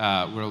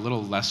 we're a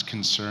little less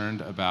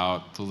concerned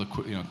about the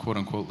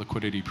quote-unquote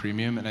liquidity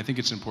premium, and I think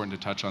it's important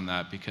to touch on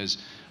that because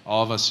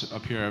all of us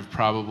up here have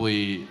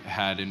probably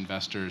had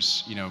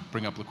investors,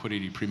 bring up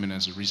liquidity premium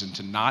as a reason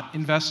to not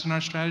invest in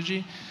our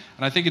strategy,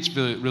 and I think it's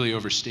really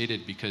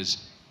overstated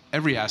because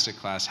every asset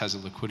class has a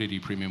liquidity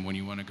premium when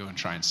you want to go and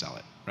try and sell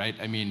it, right?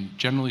 I mean,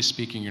 generally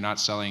speaking, you're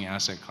not selling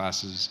asset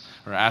classes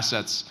or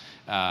assets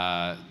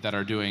that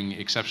are doing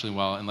exceptionally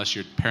well unless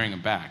you're paring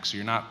them back. So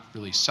you're not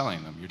really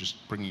selling them, you're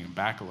just bringing them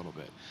back a little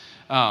bit.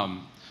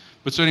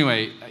 But so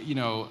anyway,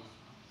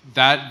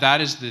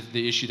 that is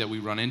the issue that we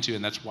run into,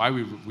 and that's why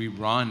we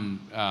run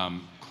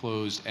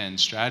closed-end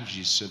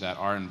strategies so that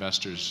our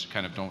investors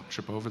kind of don't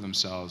trip over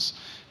themselves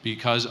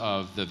because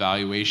of the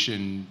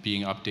valuation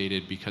being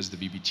updated because the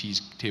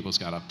VBT tables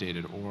got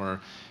updated, or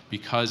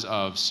because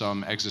of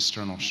some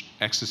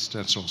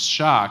existential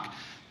shock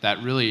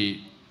that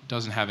really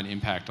doesn't have an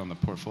impact on the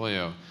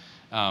portfolio.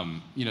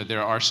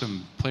 There are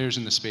some players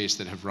in the space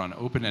that have run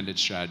open-ended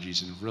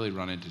strategies and really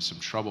run into some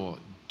trouble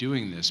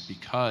doing this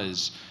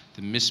because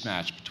the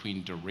mismatch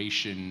between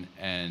duration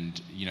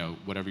and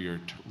whatever your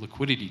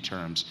liquidity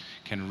terms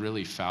can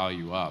really foul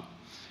you up.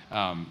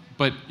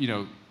 But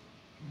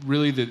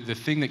really the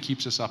thing that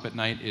keeps us up at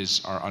night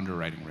is our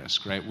underwriting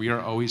risk, right? We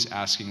are always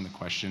asking the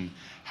question,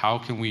 how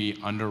can we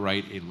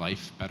underwrite a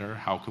life better?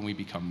 How can we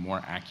become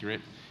more accurate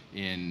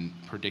in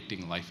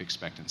predicting life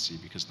expectancy?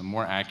 Because the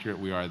more accurate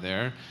we are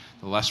there,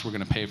 the less we're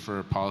going to pay for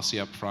a policy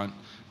up front,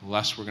 the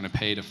less we're going to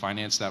pay to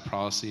finance that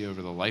policy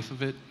over the life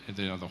of it,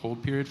 the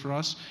hold period for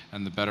us,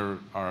 and the better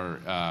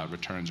our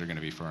returns are going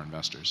to be for our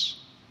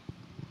investors.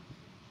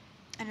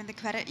 And in the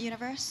credit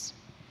universe?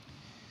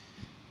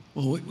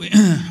 Well,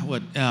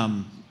 what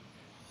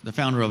the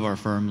founder of our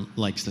firm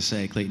likes to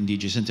say, Clayton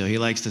DiGiacinto, he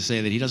likes to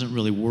say that he doesn't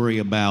really worry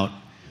about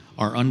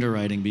our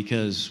underwriting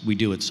because we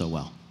do it so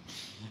well.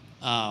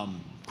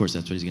 Of course,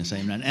 that's what he's going to say,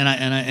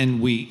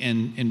 and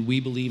we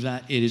believe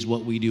that it is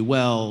what we do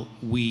well.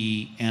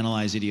 We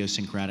analyze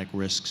idiosyncratic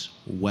risks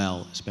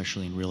well,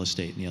 especially in real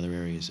estate and the other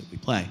areas that we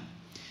play.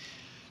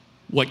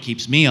 What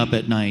keeps me up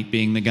at night,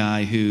 being the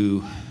guy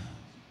who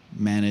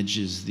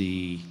manages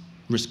the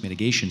risk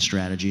mitigation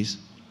strategies,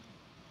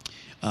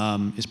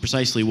 is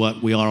precisely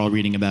what we are all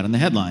reading about in the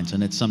headlines,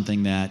 and it's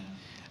something that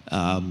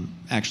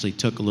actually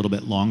took a little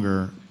bit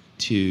longer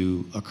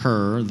to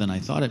occur than I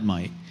thought it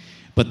might.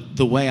 But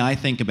the way I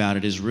think about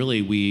it is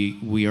really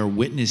we are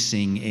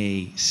witnessing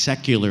a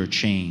secular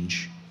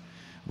change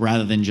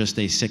rather than just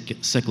a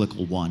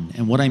cyclical one.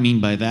 And what I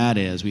mean by that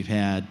is we've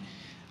had,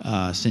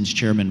 since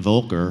Chairman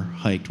Volcker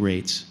hiked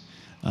rates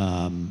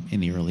in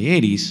the early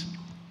 80s,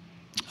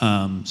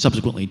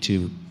 subsequently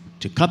to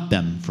cut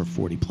them for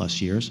 40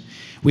 plus years,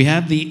 we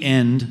have the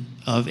end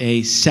of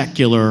a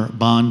secular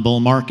bond bull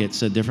market,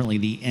 said differently,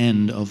 the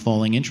end of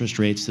falling interest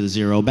rates to the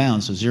zero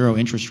bound. So zero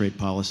interest rate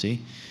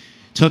policy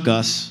took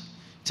us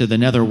to the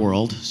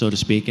netherworld, so to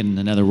speak, and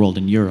the netherworld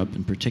in Europe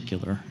in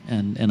particular.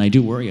 And I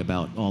do worry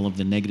about all of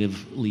the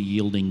negatively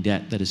yielding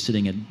debt that is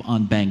sitting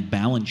on bank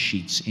balance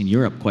sheets in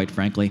Europe, quite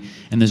frankly.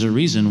 And there's a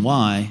reason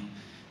why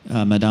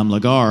Madame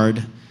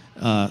Lagarde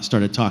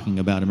started talking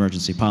about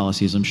emergency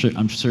policies.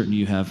 I'm certain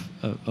you have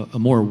a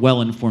more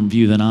well-informed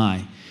view than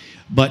I.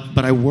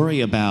 But I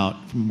worry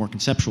about, from a more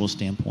conceptual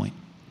standpoint,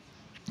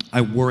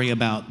 I worry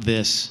about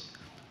this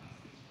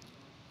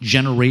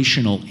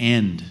generational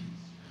end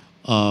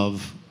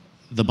of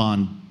the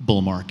bond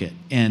bull market.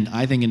 And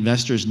I think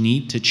investors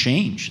need to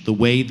change the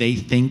way they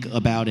think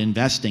about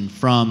investing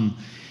from,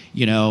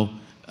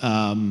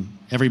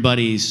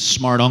 everybody's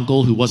smart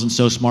uncle who wasn't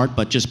so smart,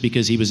 but just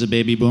because he was a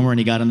baby boomer and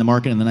he got in the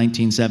market in the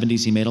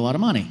 1970s, he made a lot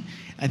of money.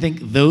 I think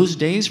those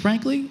days,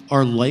 frankly,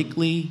 are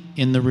likely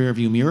in the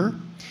rearview mirror.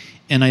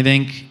 And I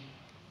think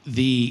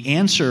the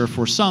answer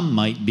for some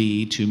might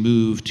be to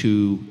move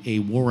to a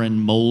Warren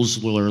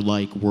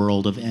Mosler-like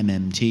world of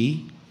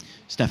MMT.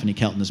 Stephanie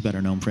Kelton is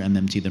better known for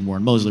MMT than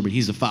Warren Mosler, but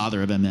he's the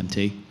father of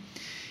MMT.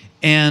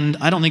 And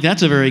I don't think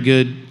that's a very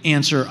good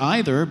answer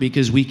either,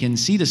 because we can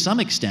see to some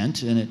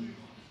extent, and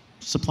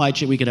supply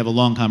chain, we could have a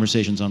long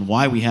conversations on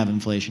why we have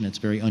inflation. It's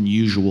very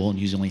unusual and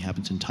usually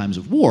happens in times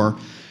of war.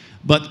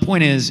 But the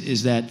point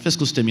is that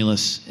fiscal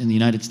stimulus in the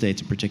United States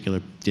in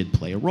particular did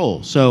play a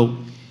role. So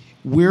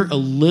we're in a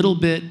little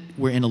bit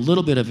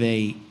of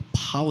a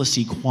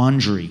policy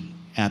quandary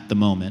at the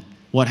moment.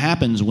 What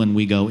happens when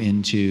we go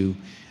into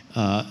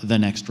the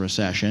next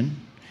recession?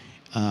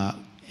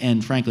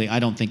 And frankly, I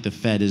don't think the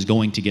Fed is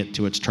going to get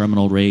to its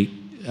terminal rate.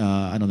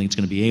 I don't think it's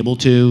going to be able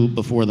to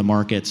before the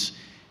markets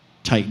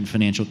tighten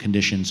financial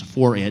conditions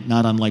for it,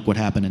 not unlike what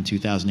happened in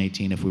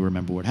 2018, if we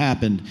remember what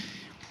happened.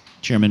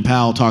 Chairman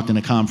Powell talked in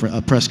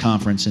a press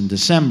conference in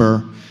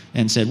December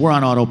and said, we're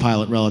on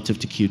autopilot relative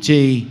to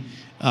QT.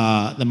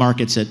 The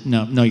market said,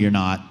 no, you're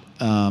not.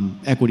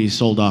 Equities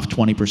sold off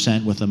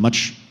 20% with a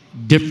much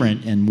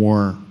different and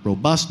more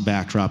robust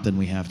backdrop than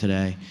we have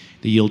today.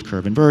 The yield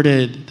curve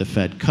inverted, the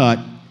Fed cut.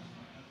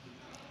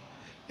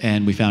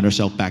 and we found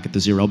ourselves back at the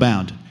zero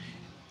bound.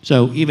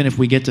 So even if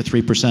we get to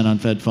 3% on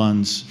Fed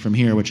funds from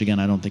here, which again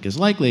I don't think is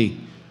likely,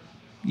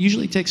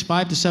 usually takes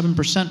 5 to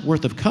 7%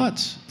 worth of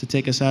cuts to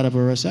take us out of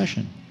a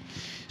recession.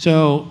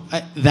 So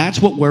that's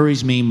what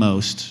worries me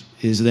most,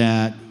 is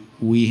that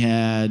we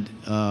had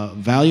a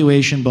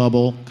valuation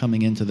bubble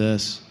coming into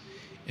this,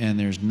 and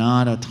there's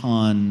not a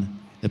ton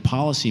that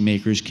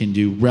policymakers can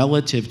do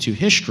relative to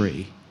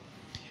history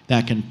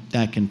that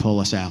can pull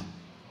us out.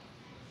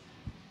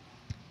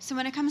 So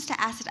when it comes to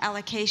asset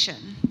allocation,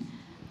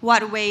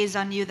 what weighs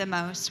on you the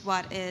most?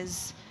 What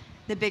is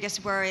the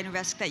biggest worry and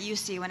risk that you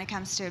see when it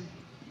comes to,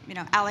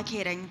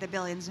 allocating the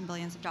billions and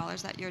billions of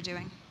dollars that you're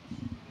doing?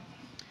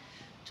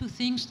 Two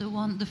things.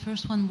 The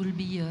first one will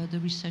be the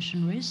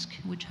recession risk,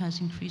 which has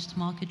increased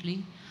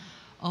markedly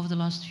over the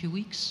last few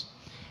weeks.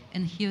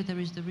 And here there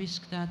is the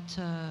risk that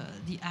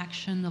the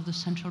action of the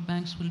central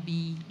banks will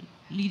be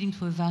leading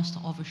to a vast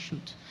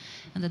overshoot,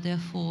 and that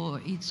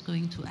therefore it's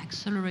going to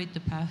accelerate the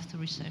path to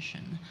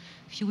recession.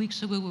 A few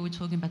weeks ago we were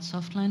talking about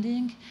soft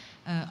landing.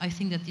 I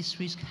think that this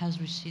risk has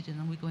receded,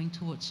 and we're going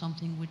towards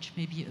something which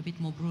may be a bit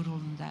more brutal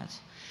than that.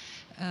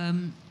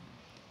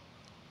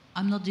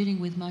 I'm not dealing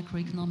with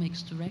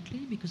macroeconomics directly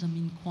because I'm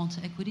in quant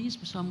equities,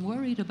 so I'm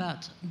worried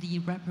about the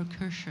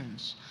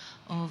repercussions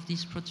of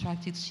this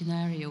protracted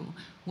scenario.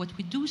 What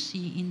we do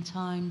see in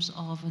times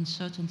of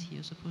uncertainty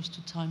as opposed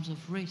to times of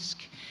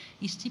risk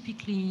is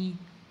typically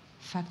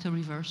factor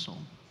reversal.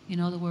 In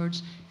other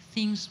words,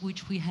 things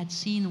which we had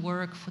seen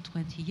work for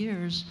 20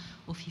 years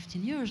or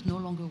 15 years no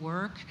longer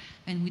work,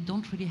 and we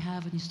don't really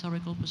have an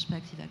historical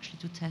perspective actually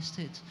to test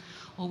it.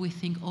 Or we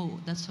think, oh,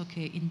 that's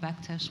okay, in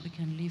backtests we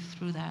can live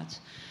through that.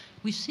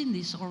 We've seen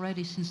this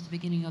already since the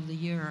beginning of the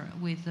year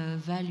with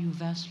value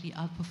vastly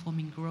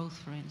outperforming growth,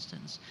 for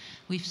instance.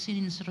 We've seen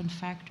in certain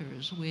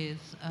factors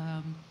with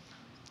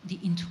the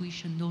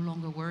intuition no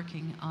longer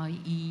working,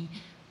 i.e.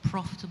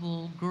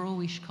 profitable,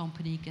 growish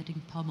company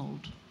getting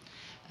pummeled.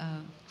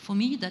 For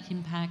me, that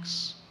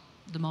impacts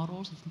the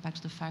models, it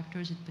impacts the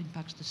factors, it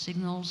impacts the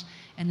signals,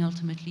 and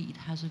ultimately it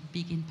has a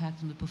big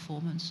impact on the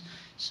performance.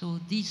 So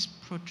this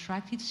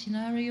protracted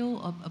scenario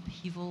of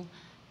upheaval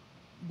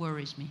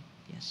worries me,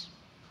 yes.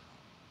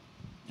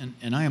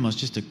 And I almost,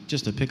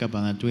 just to pick up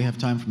on that, do we have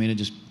time for me to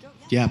just,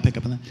 pick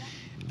up on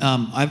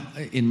that?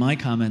 In my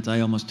comment,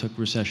 I almost took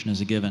recession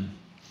as a given.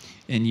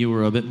 And you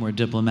were a bit more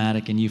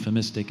diplomatic and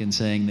euphemistic in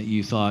saying that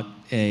you thought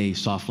a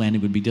soft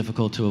landing would be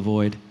difficult to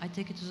avoid. I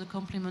take it as a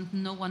compliment.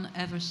 No one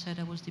ever said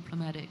I was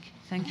diplomatic.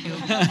 Thank you.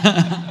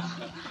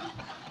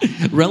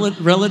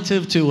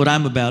 Relative to what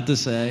I'm about to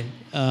say,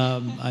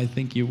 I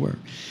think you were.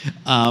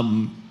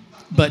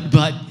 But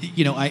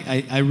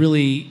I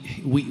really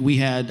we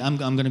had I'm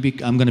going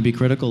to be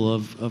critical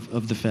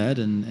of the Fed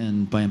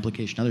and by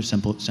implication other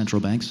central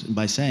banks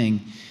by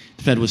saying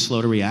the Fed was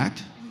slow to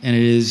react, and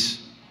it is,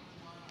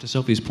 to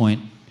Sophie's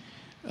point,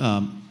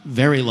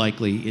 very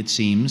likely, it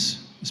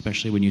seems,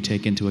 especially when you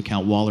take into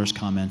account Waller's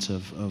comments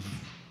of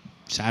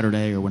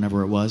Saturday or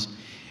whenever it was,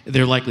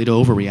 they're likely to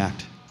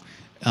overreact,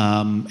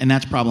 and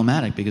that's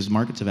problematic because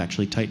markets have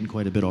actually tightened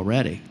quite a bit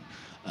already.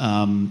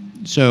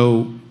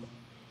 So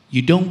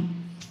you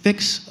don't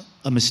fix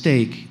a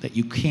mistake that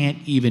you can't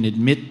even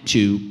admit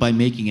to by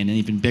making an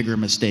even bigger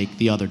mistake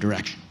the other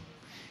direction.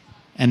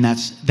 And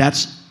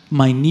that's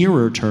my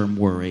nearer term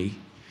worry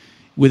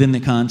within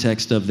the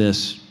context of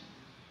this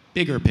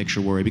bigger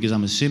picture worry, because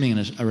I'm assuming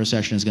a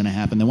recession is going to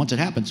happen. Then once it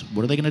happens,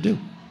 what are they going to do?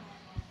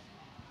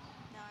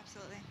 No,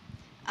 absolutely.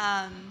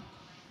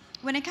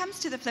 When it comes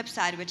to the flip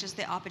side, which is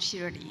the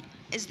opportunity,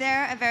 is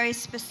there a very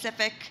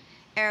specific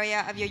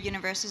area of your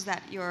universes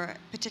that you're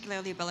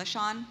particularly bullish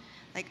on?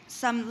 Like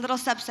some little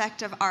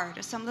subsect of art,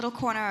 or some little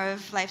corner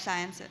of life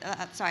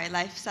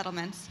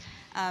settlements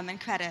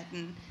and credit,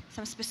 and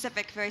some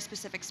very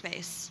specific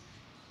space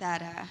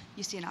that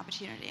you see an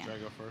opportunity in. Should I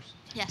go first?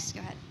 Yes,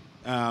 go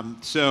ahead.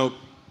 So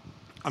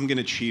I'm going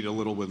to cheat a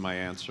little with my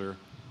answer.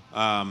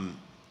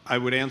 I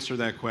would answer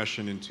that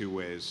question in two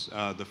ways.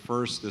 The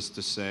first is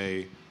to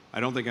say, I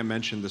don't think I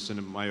mentioned this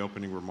in my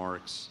opening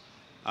remarks.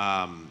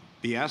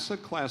 The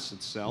asset class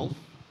itself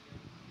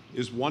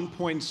is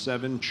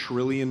 $1.7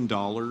 trillion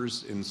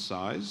in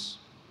size.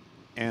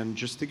 And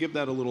just to give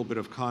that a little bit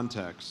of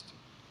context,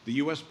 the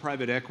US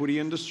private equity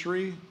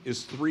industry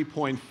is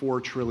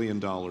 $3.4 trillion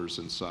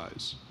in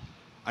size.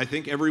 I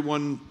think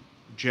everyone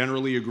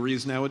generally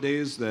agrees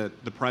nowadays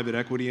that the private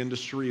equity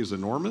industry is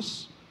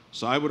enormous.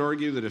 So I would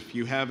argue that if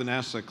you have an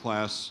asset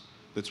class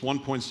that's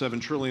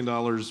 $1.7 trillion,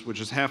 which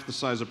is half the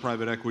size of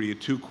private equity, it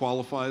too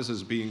qualifies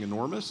as being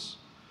enormous.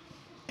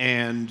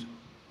 And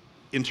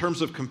in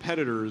terms of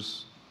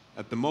competitors,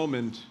 at the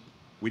moment,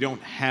 we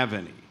don't have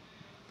any.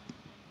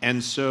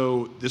 And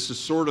so this is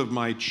sort of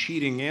my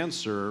cheating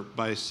answer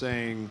by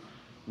saying,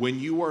 when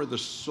you are the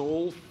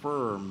sole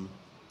firm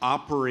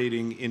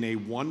operating in a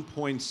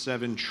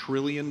 $1.7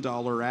 trillion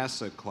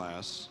asset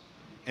class,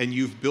 and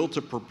you've built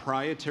a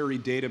proprietary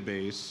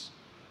database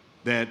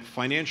that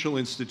financial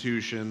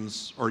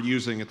institutions are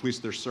using, at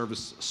least their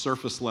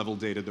surface level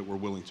data that we're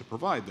willing to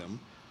provide them,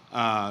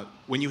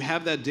 when you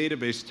have that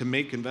database to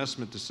make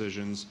investment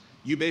decisions,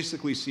 you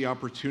basically see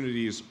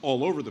opportunities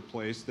all over the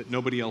place that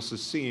nobody else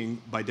is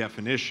seeing by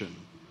definition.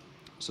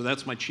 So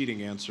that's my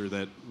cheating answer,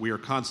 that we are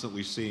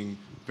constantly seeing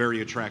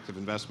very attractive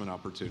investment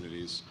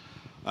opportunities.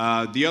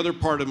 The other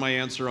part of my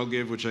answer I'll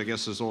give, which I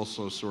guess is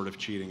also sort of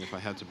cheating if I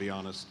had to be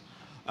honest,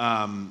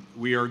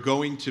 we are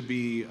going to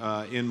be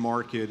in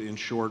market in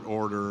short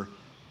order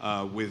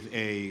with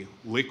a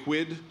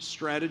liquid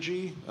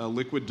strategy, a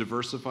liquid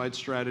diversified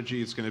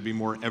strategy. It's going to be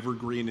more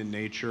evergreen in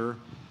nature.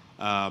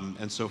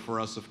 And so for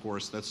us, of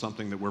course, that's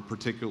something that we're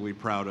particularly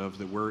proud of,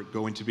 that we're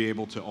going to be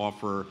able to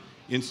offer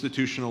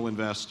institutional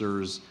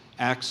investors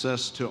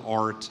access to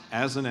art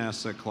as an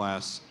asset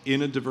class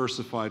in a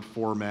diversified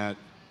format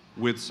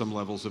with some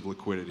levels of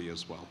liquidity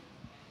as well.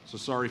 So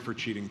sorry for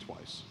cheating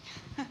twice.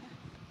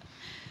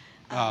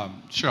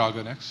 Sure, I'll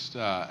go next.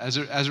 As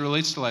it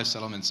relates to life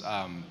settlements,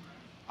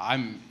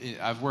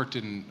 I've worked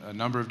in a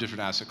number of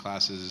different asset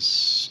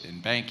classes in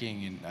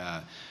banking, and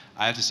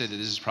I have to say that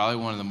this is probably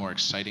one of the more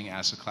exciting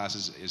asset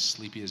classes, as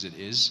sleepy as it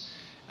is.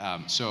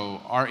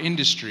 So our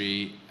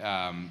industry,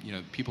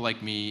 people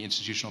like me,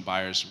 institutional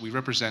buyers, we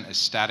represent a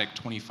static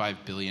 $25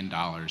 billion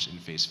in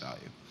face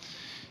value.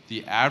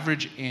 The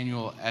average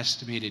annual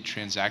estimated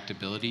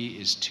transactability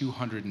is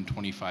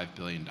 $225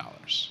 billion.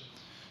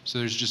 So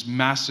there's just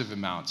massive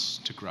amounts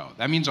to grow.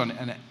 That means on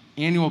an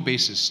annual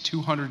basis,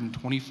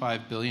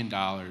 $225 billion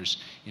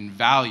in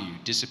value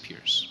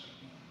disappears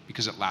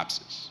because it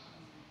lapses.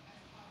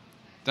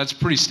 That's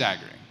pretty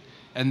staggering.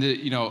 And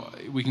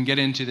we can get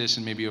into this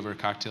and maybe over a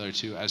cocktail or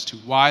two as to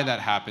why that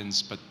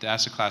happens, but the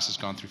asset class has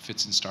gone through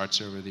fits and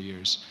starts over the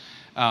years.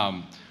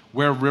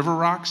 Where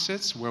RiverRock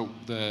sits, where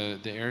the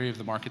area of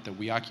the market that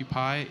we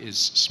occupy is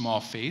small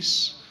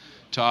face.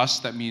 To us,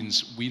 that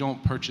means we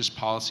don't purchase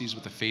policies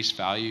with a face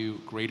value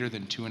greater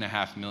than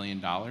 $2.5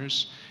 million.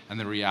 And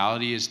the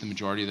reality is the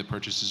majority of the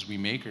purchases we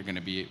make are going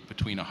to be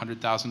between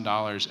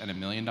 $100,000 and $1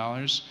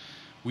 million.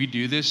 We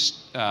do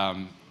this,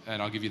 and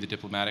I'll give you the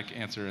diplomatic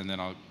answer and then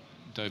I'll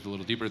dive a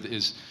little deeper,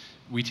 is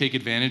we take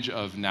advantage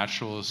of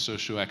natural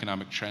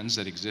socioeconomic trends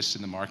that exist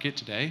in the market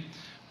today.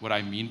 What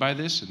I mean by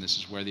this, and this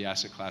is where the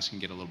asset class can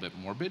get a little bit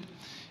morbid,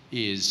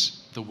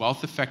 is the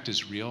wealth effect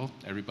is real.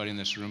 Everybody in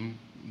this room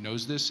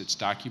knows this. It's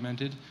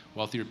documented.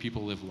 Wealthier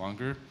people live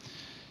longer.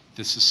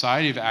 The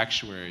Society of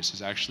Actuaries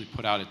has actually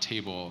put out a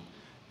table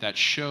that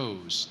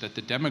shows that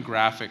the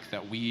demographic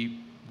that we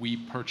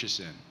purchase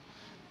in,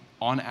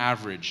 on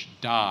average,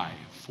 die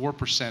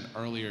 4%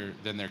 earlier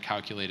than their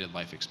calculated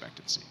life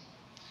expectancy.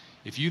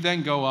 If you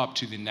then go up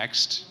to the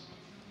next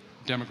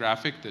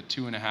demographic, the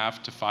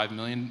 2.5 to 5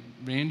 million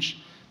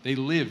range, they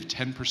live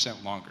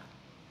 10% longer.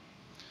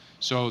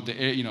 So,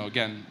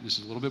 again, this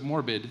is a little bit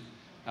morbid,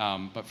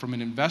 but from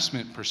an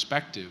investment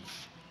perspective,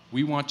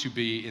 we want to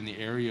be in the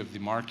area of the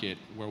market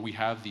where we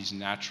have these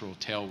natural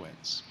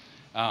tailwinds.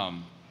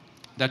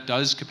 That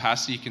does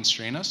capacity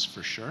constrain us,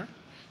 for sure.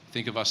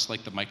 Think of us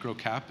like the micro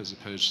cap as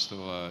opposed to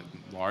the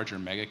large or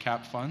mega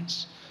cap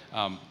funds.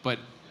 But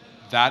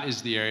that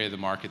is the area of the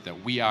market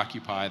that we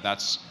occupy.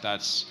 That's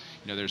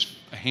there's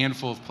a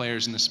handful of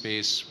players in the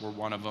space. We're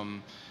one of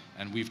them.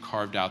 And we've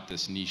carved out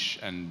this niche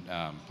and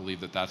believe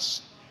that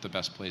that's the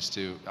best place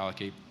to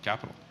allocate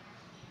capital.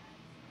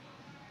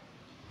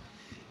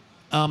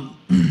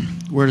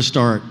 Where to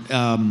start?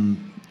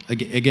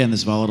 Again,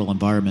 this volatile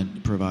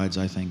environment provides,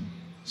 I think,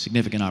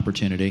 significant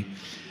opportunity.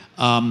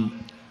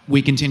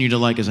 We continue to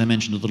like, as I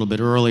mentioned a little bit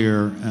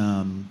earlier,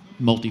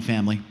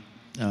 multifamily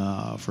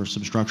for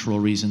some structural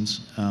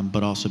reasons,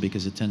 but also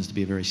because it tends to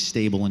be a very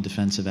stable and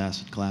defensive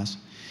asset class.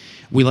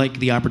 We like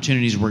the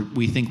opportunities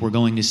we think we're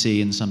going to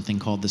see in something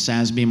called the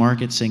SASB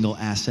market, single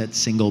asset,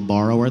 single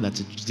borrower.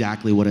 That's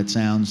exactly what it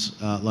sounds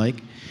like.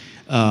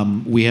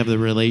 We have the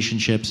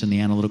relationships and the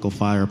analytical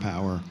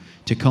firepower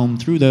to comb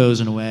through those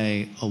in a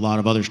way a lot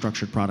of other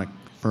structured product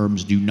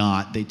firms do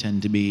not. They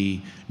tend to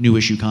be new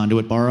issue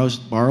conduit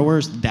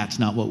borrowers. That's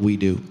not what we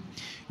do.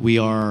 We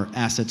are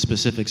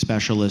asset-specific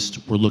specialists.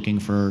 We're looking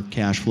for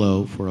cash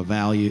flow for a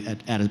value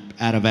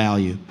at a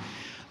value.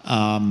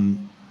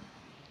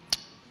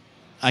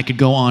 I could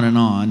go on and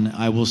on.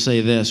 I will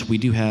say this: we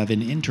do have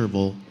an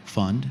interval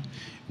fund,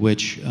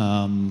 which we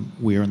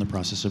are in the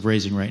process of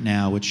raising right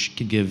now, which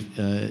can give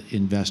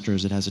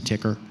investors. It has a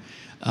ticker.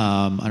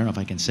 I don't know if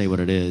I can say what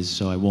it is,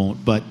 so I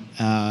won't. But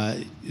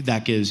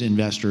that gives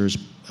investors,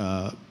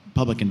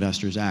 public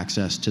investors,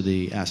 access to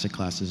the asset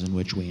classes in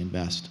which we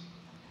invest.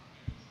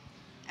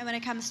 And when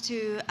it comes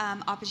to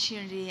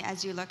opportunity,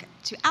 as you look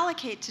to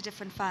allocate to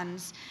different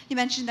funds, you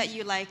mentioned that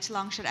you liked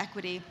long-short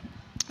equity,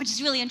 which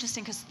is really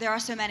interesting because there are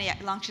so many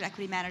long-short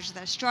equity managers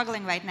that are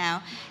struggling right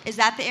now. Is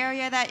that the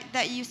area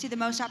that you see the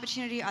most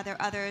opportunity? Are there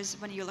others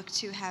when you look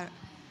to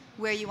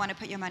where you want to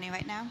put your money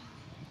right now?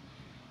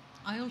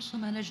 I also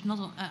manage not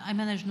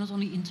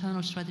only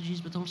internal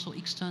strategies but also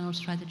external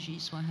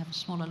strategies. So I have a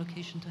small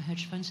allocation to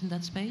hedge funds in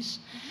that space.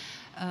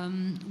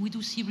 We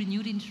do see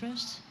renewed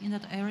interest in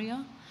that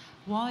area.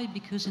 Why?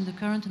 Because in the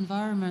current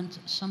environment,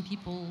 some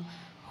people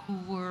who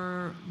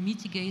were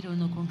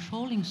mitigating or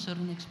controlling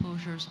certain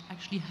exposures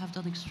actually have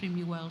done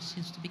extremely well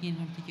since the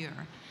beginning of the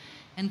year.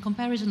 And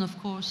comparison, of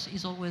course,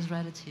 is always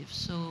relative.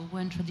 So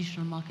when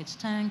traditional markets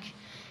tank,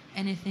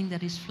 anything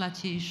that is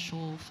flattish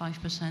or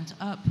 5%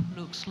 up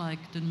looks like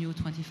the new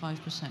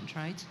 25%,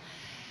 right?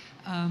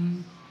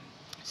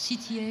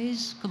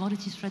 CTAs,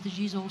 commodity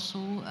strategies also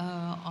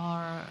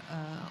are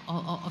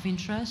of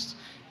interest.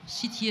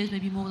 CTAs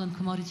maybe more than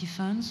commodity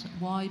funds.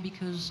 Why?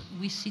 Because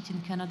we sit in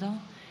Canada.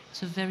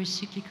 It's a very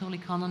cyclical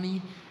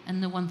economy,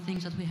 and no one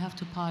thinks that we have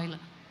to pile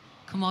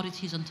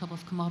commodities on top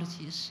of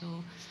commodities.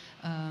 So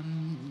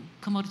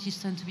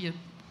commodities tend to be a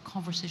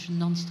conversation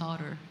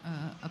non-starter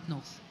up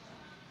north.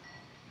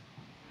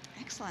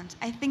 Excellent.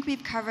 I think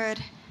we've covered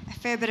a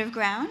fair bit of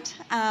ground,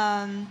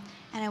 and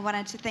I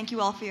wanted to thank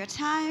you all for your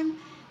time,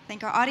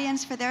 thank our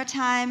audience for their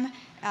time.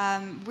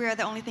 We're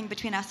the only thing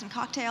between us and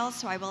cocktails,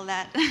 so I will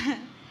let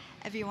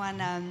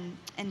everyone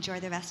enjoy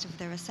the rest of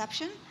the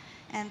reception.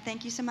 And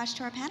thank you so much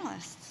to our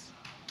panelists.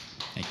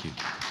 Thank you.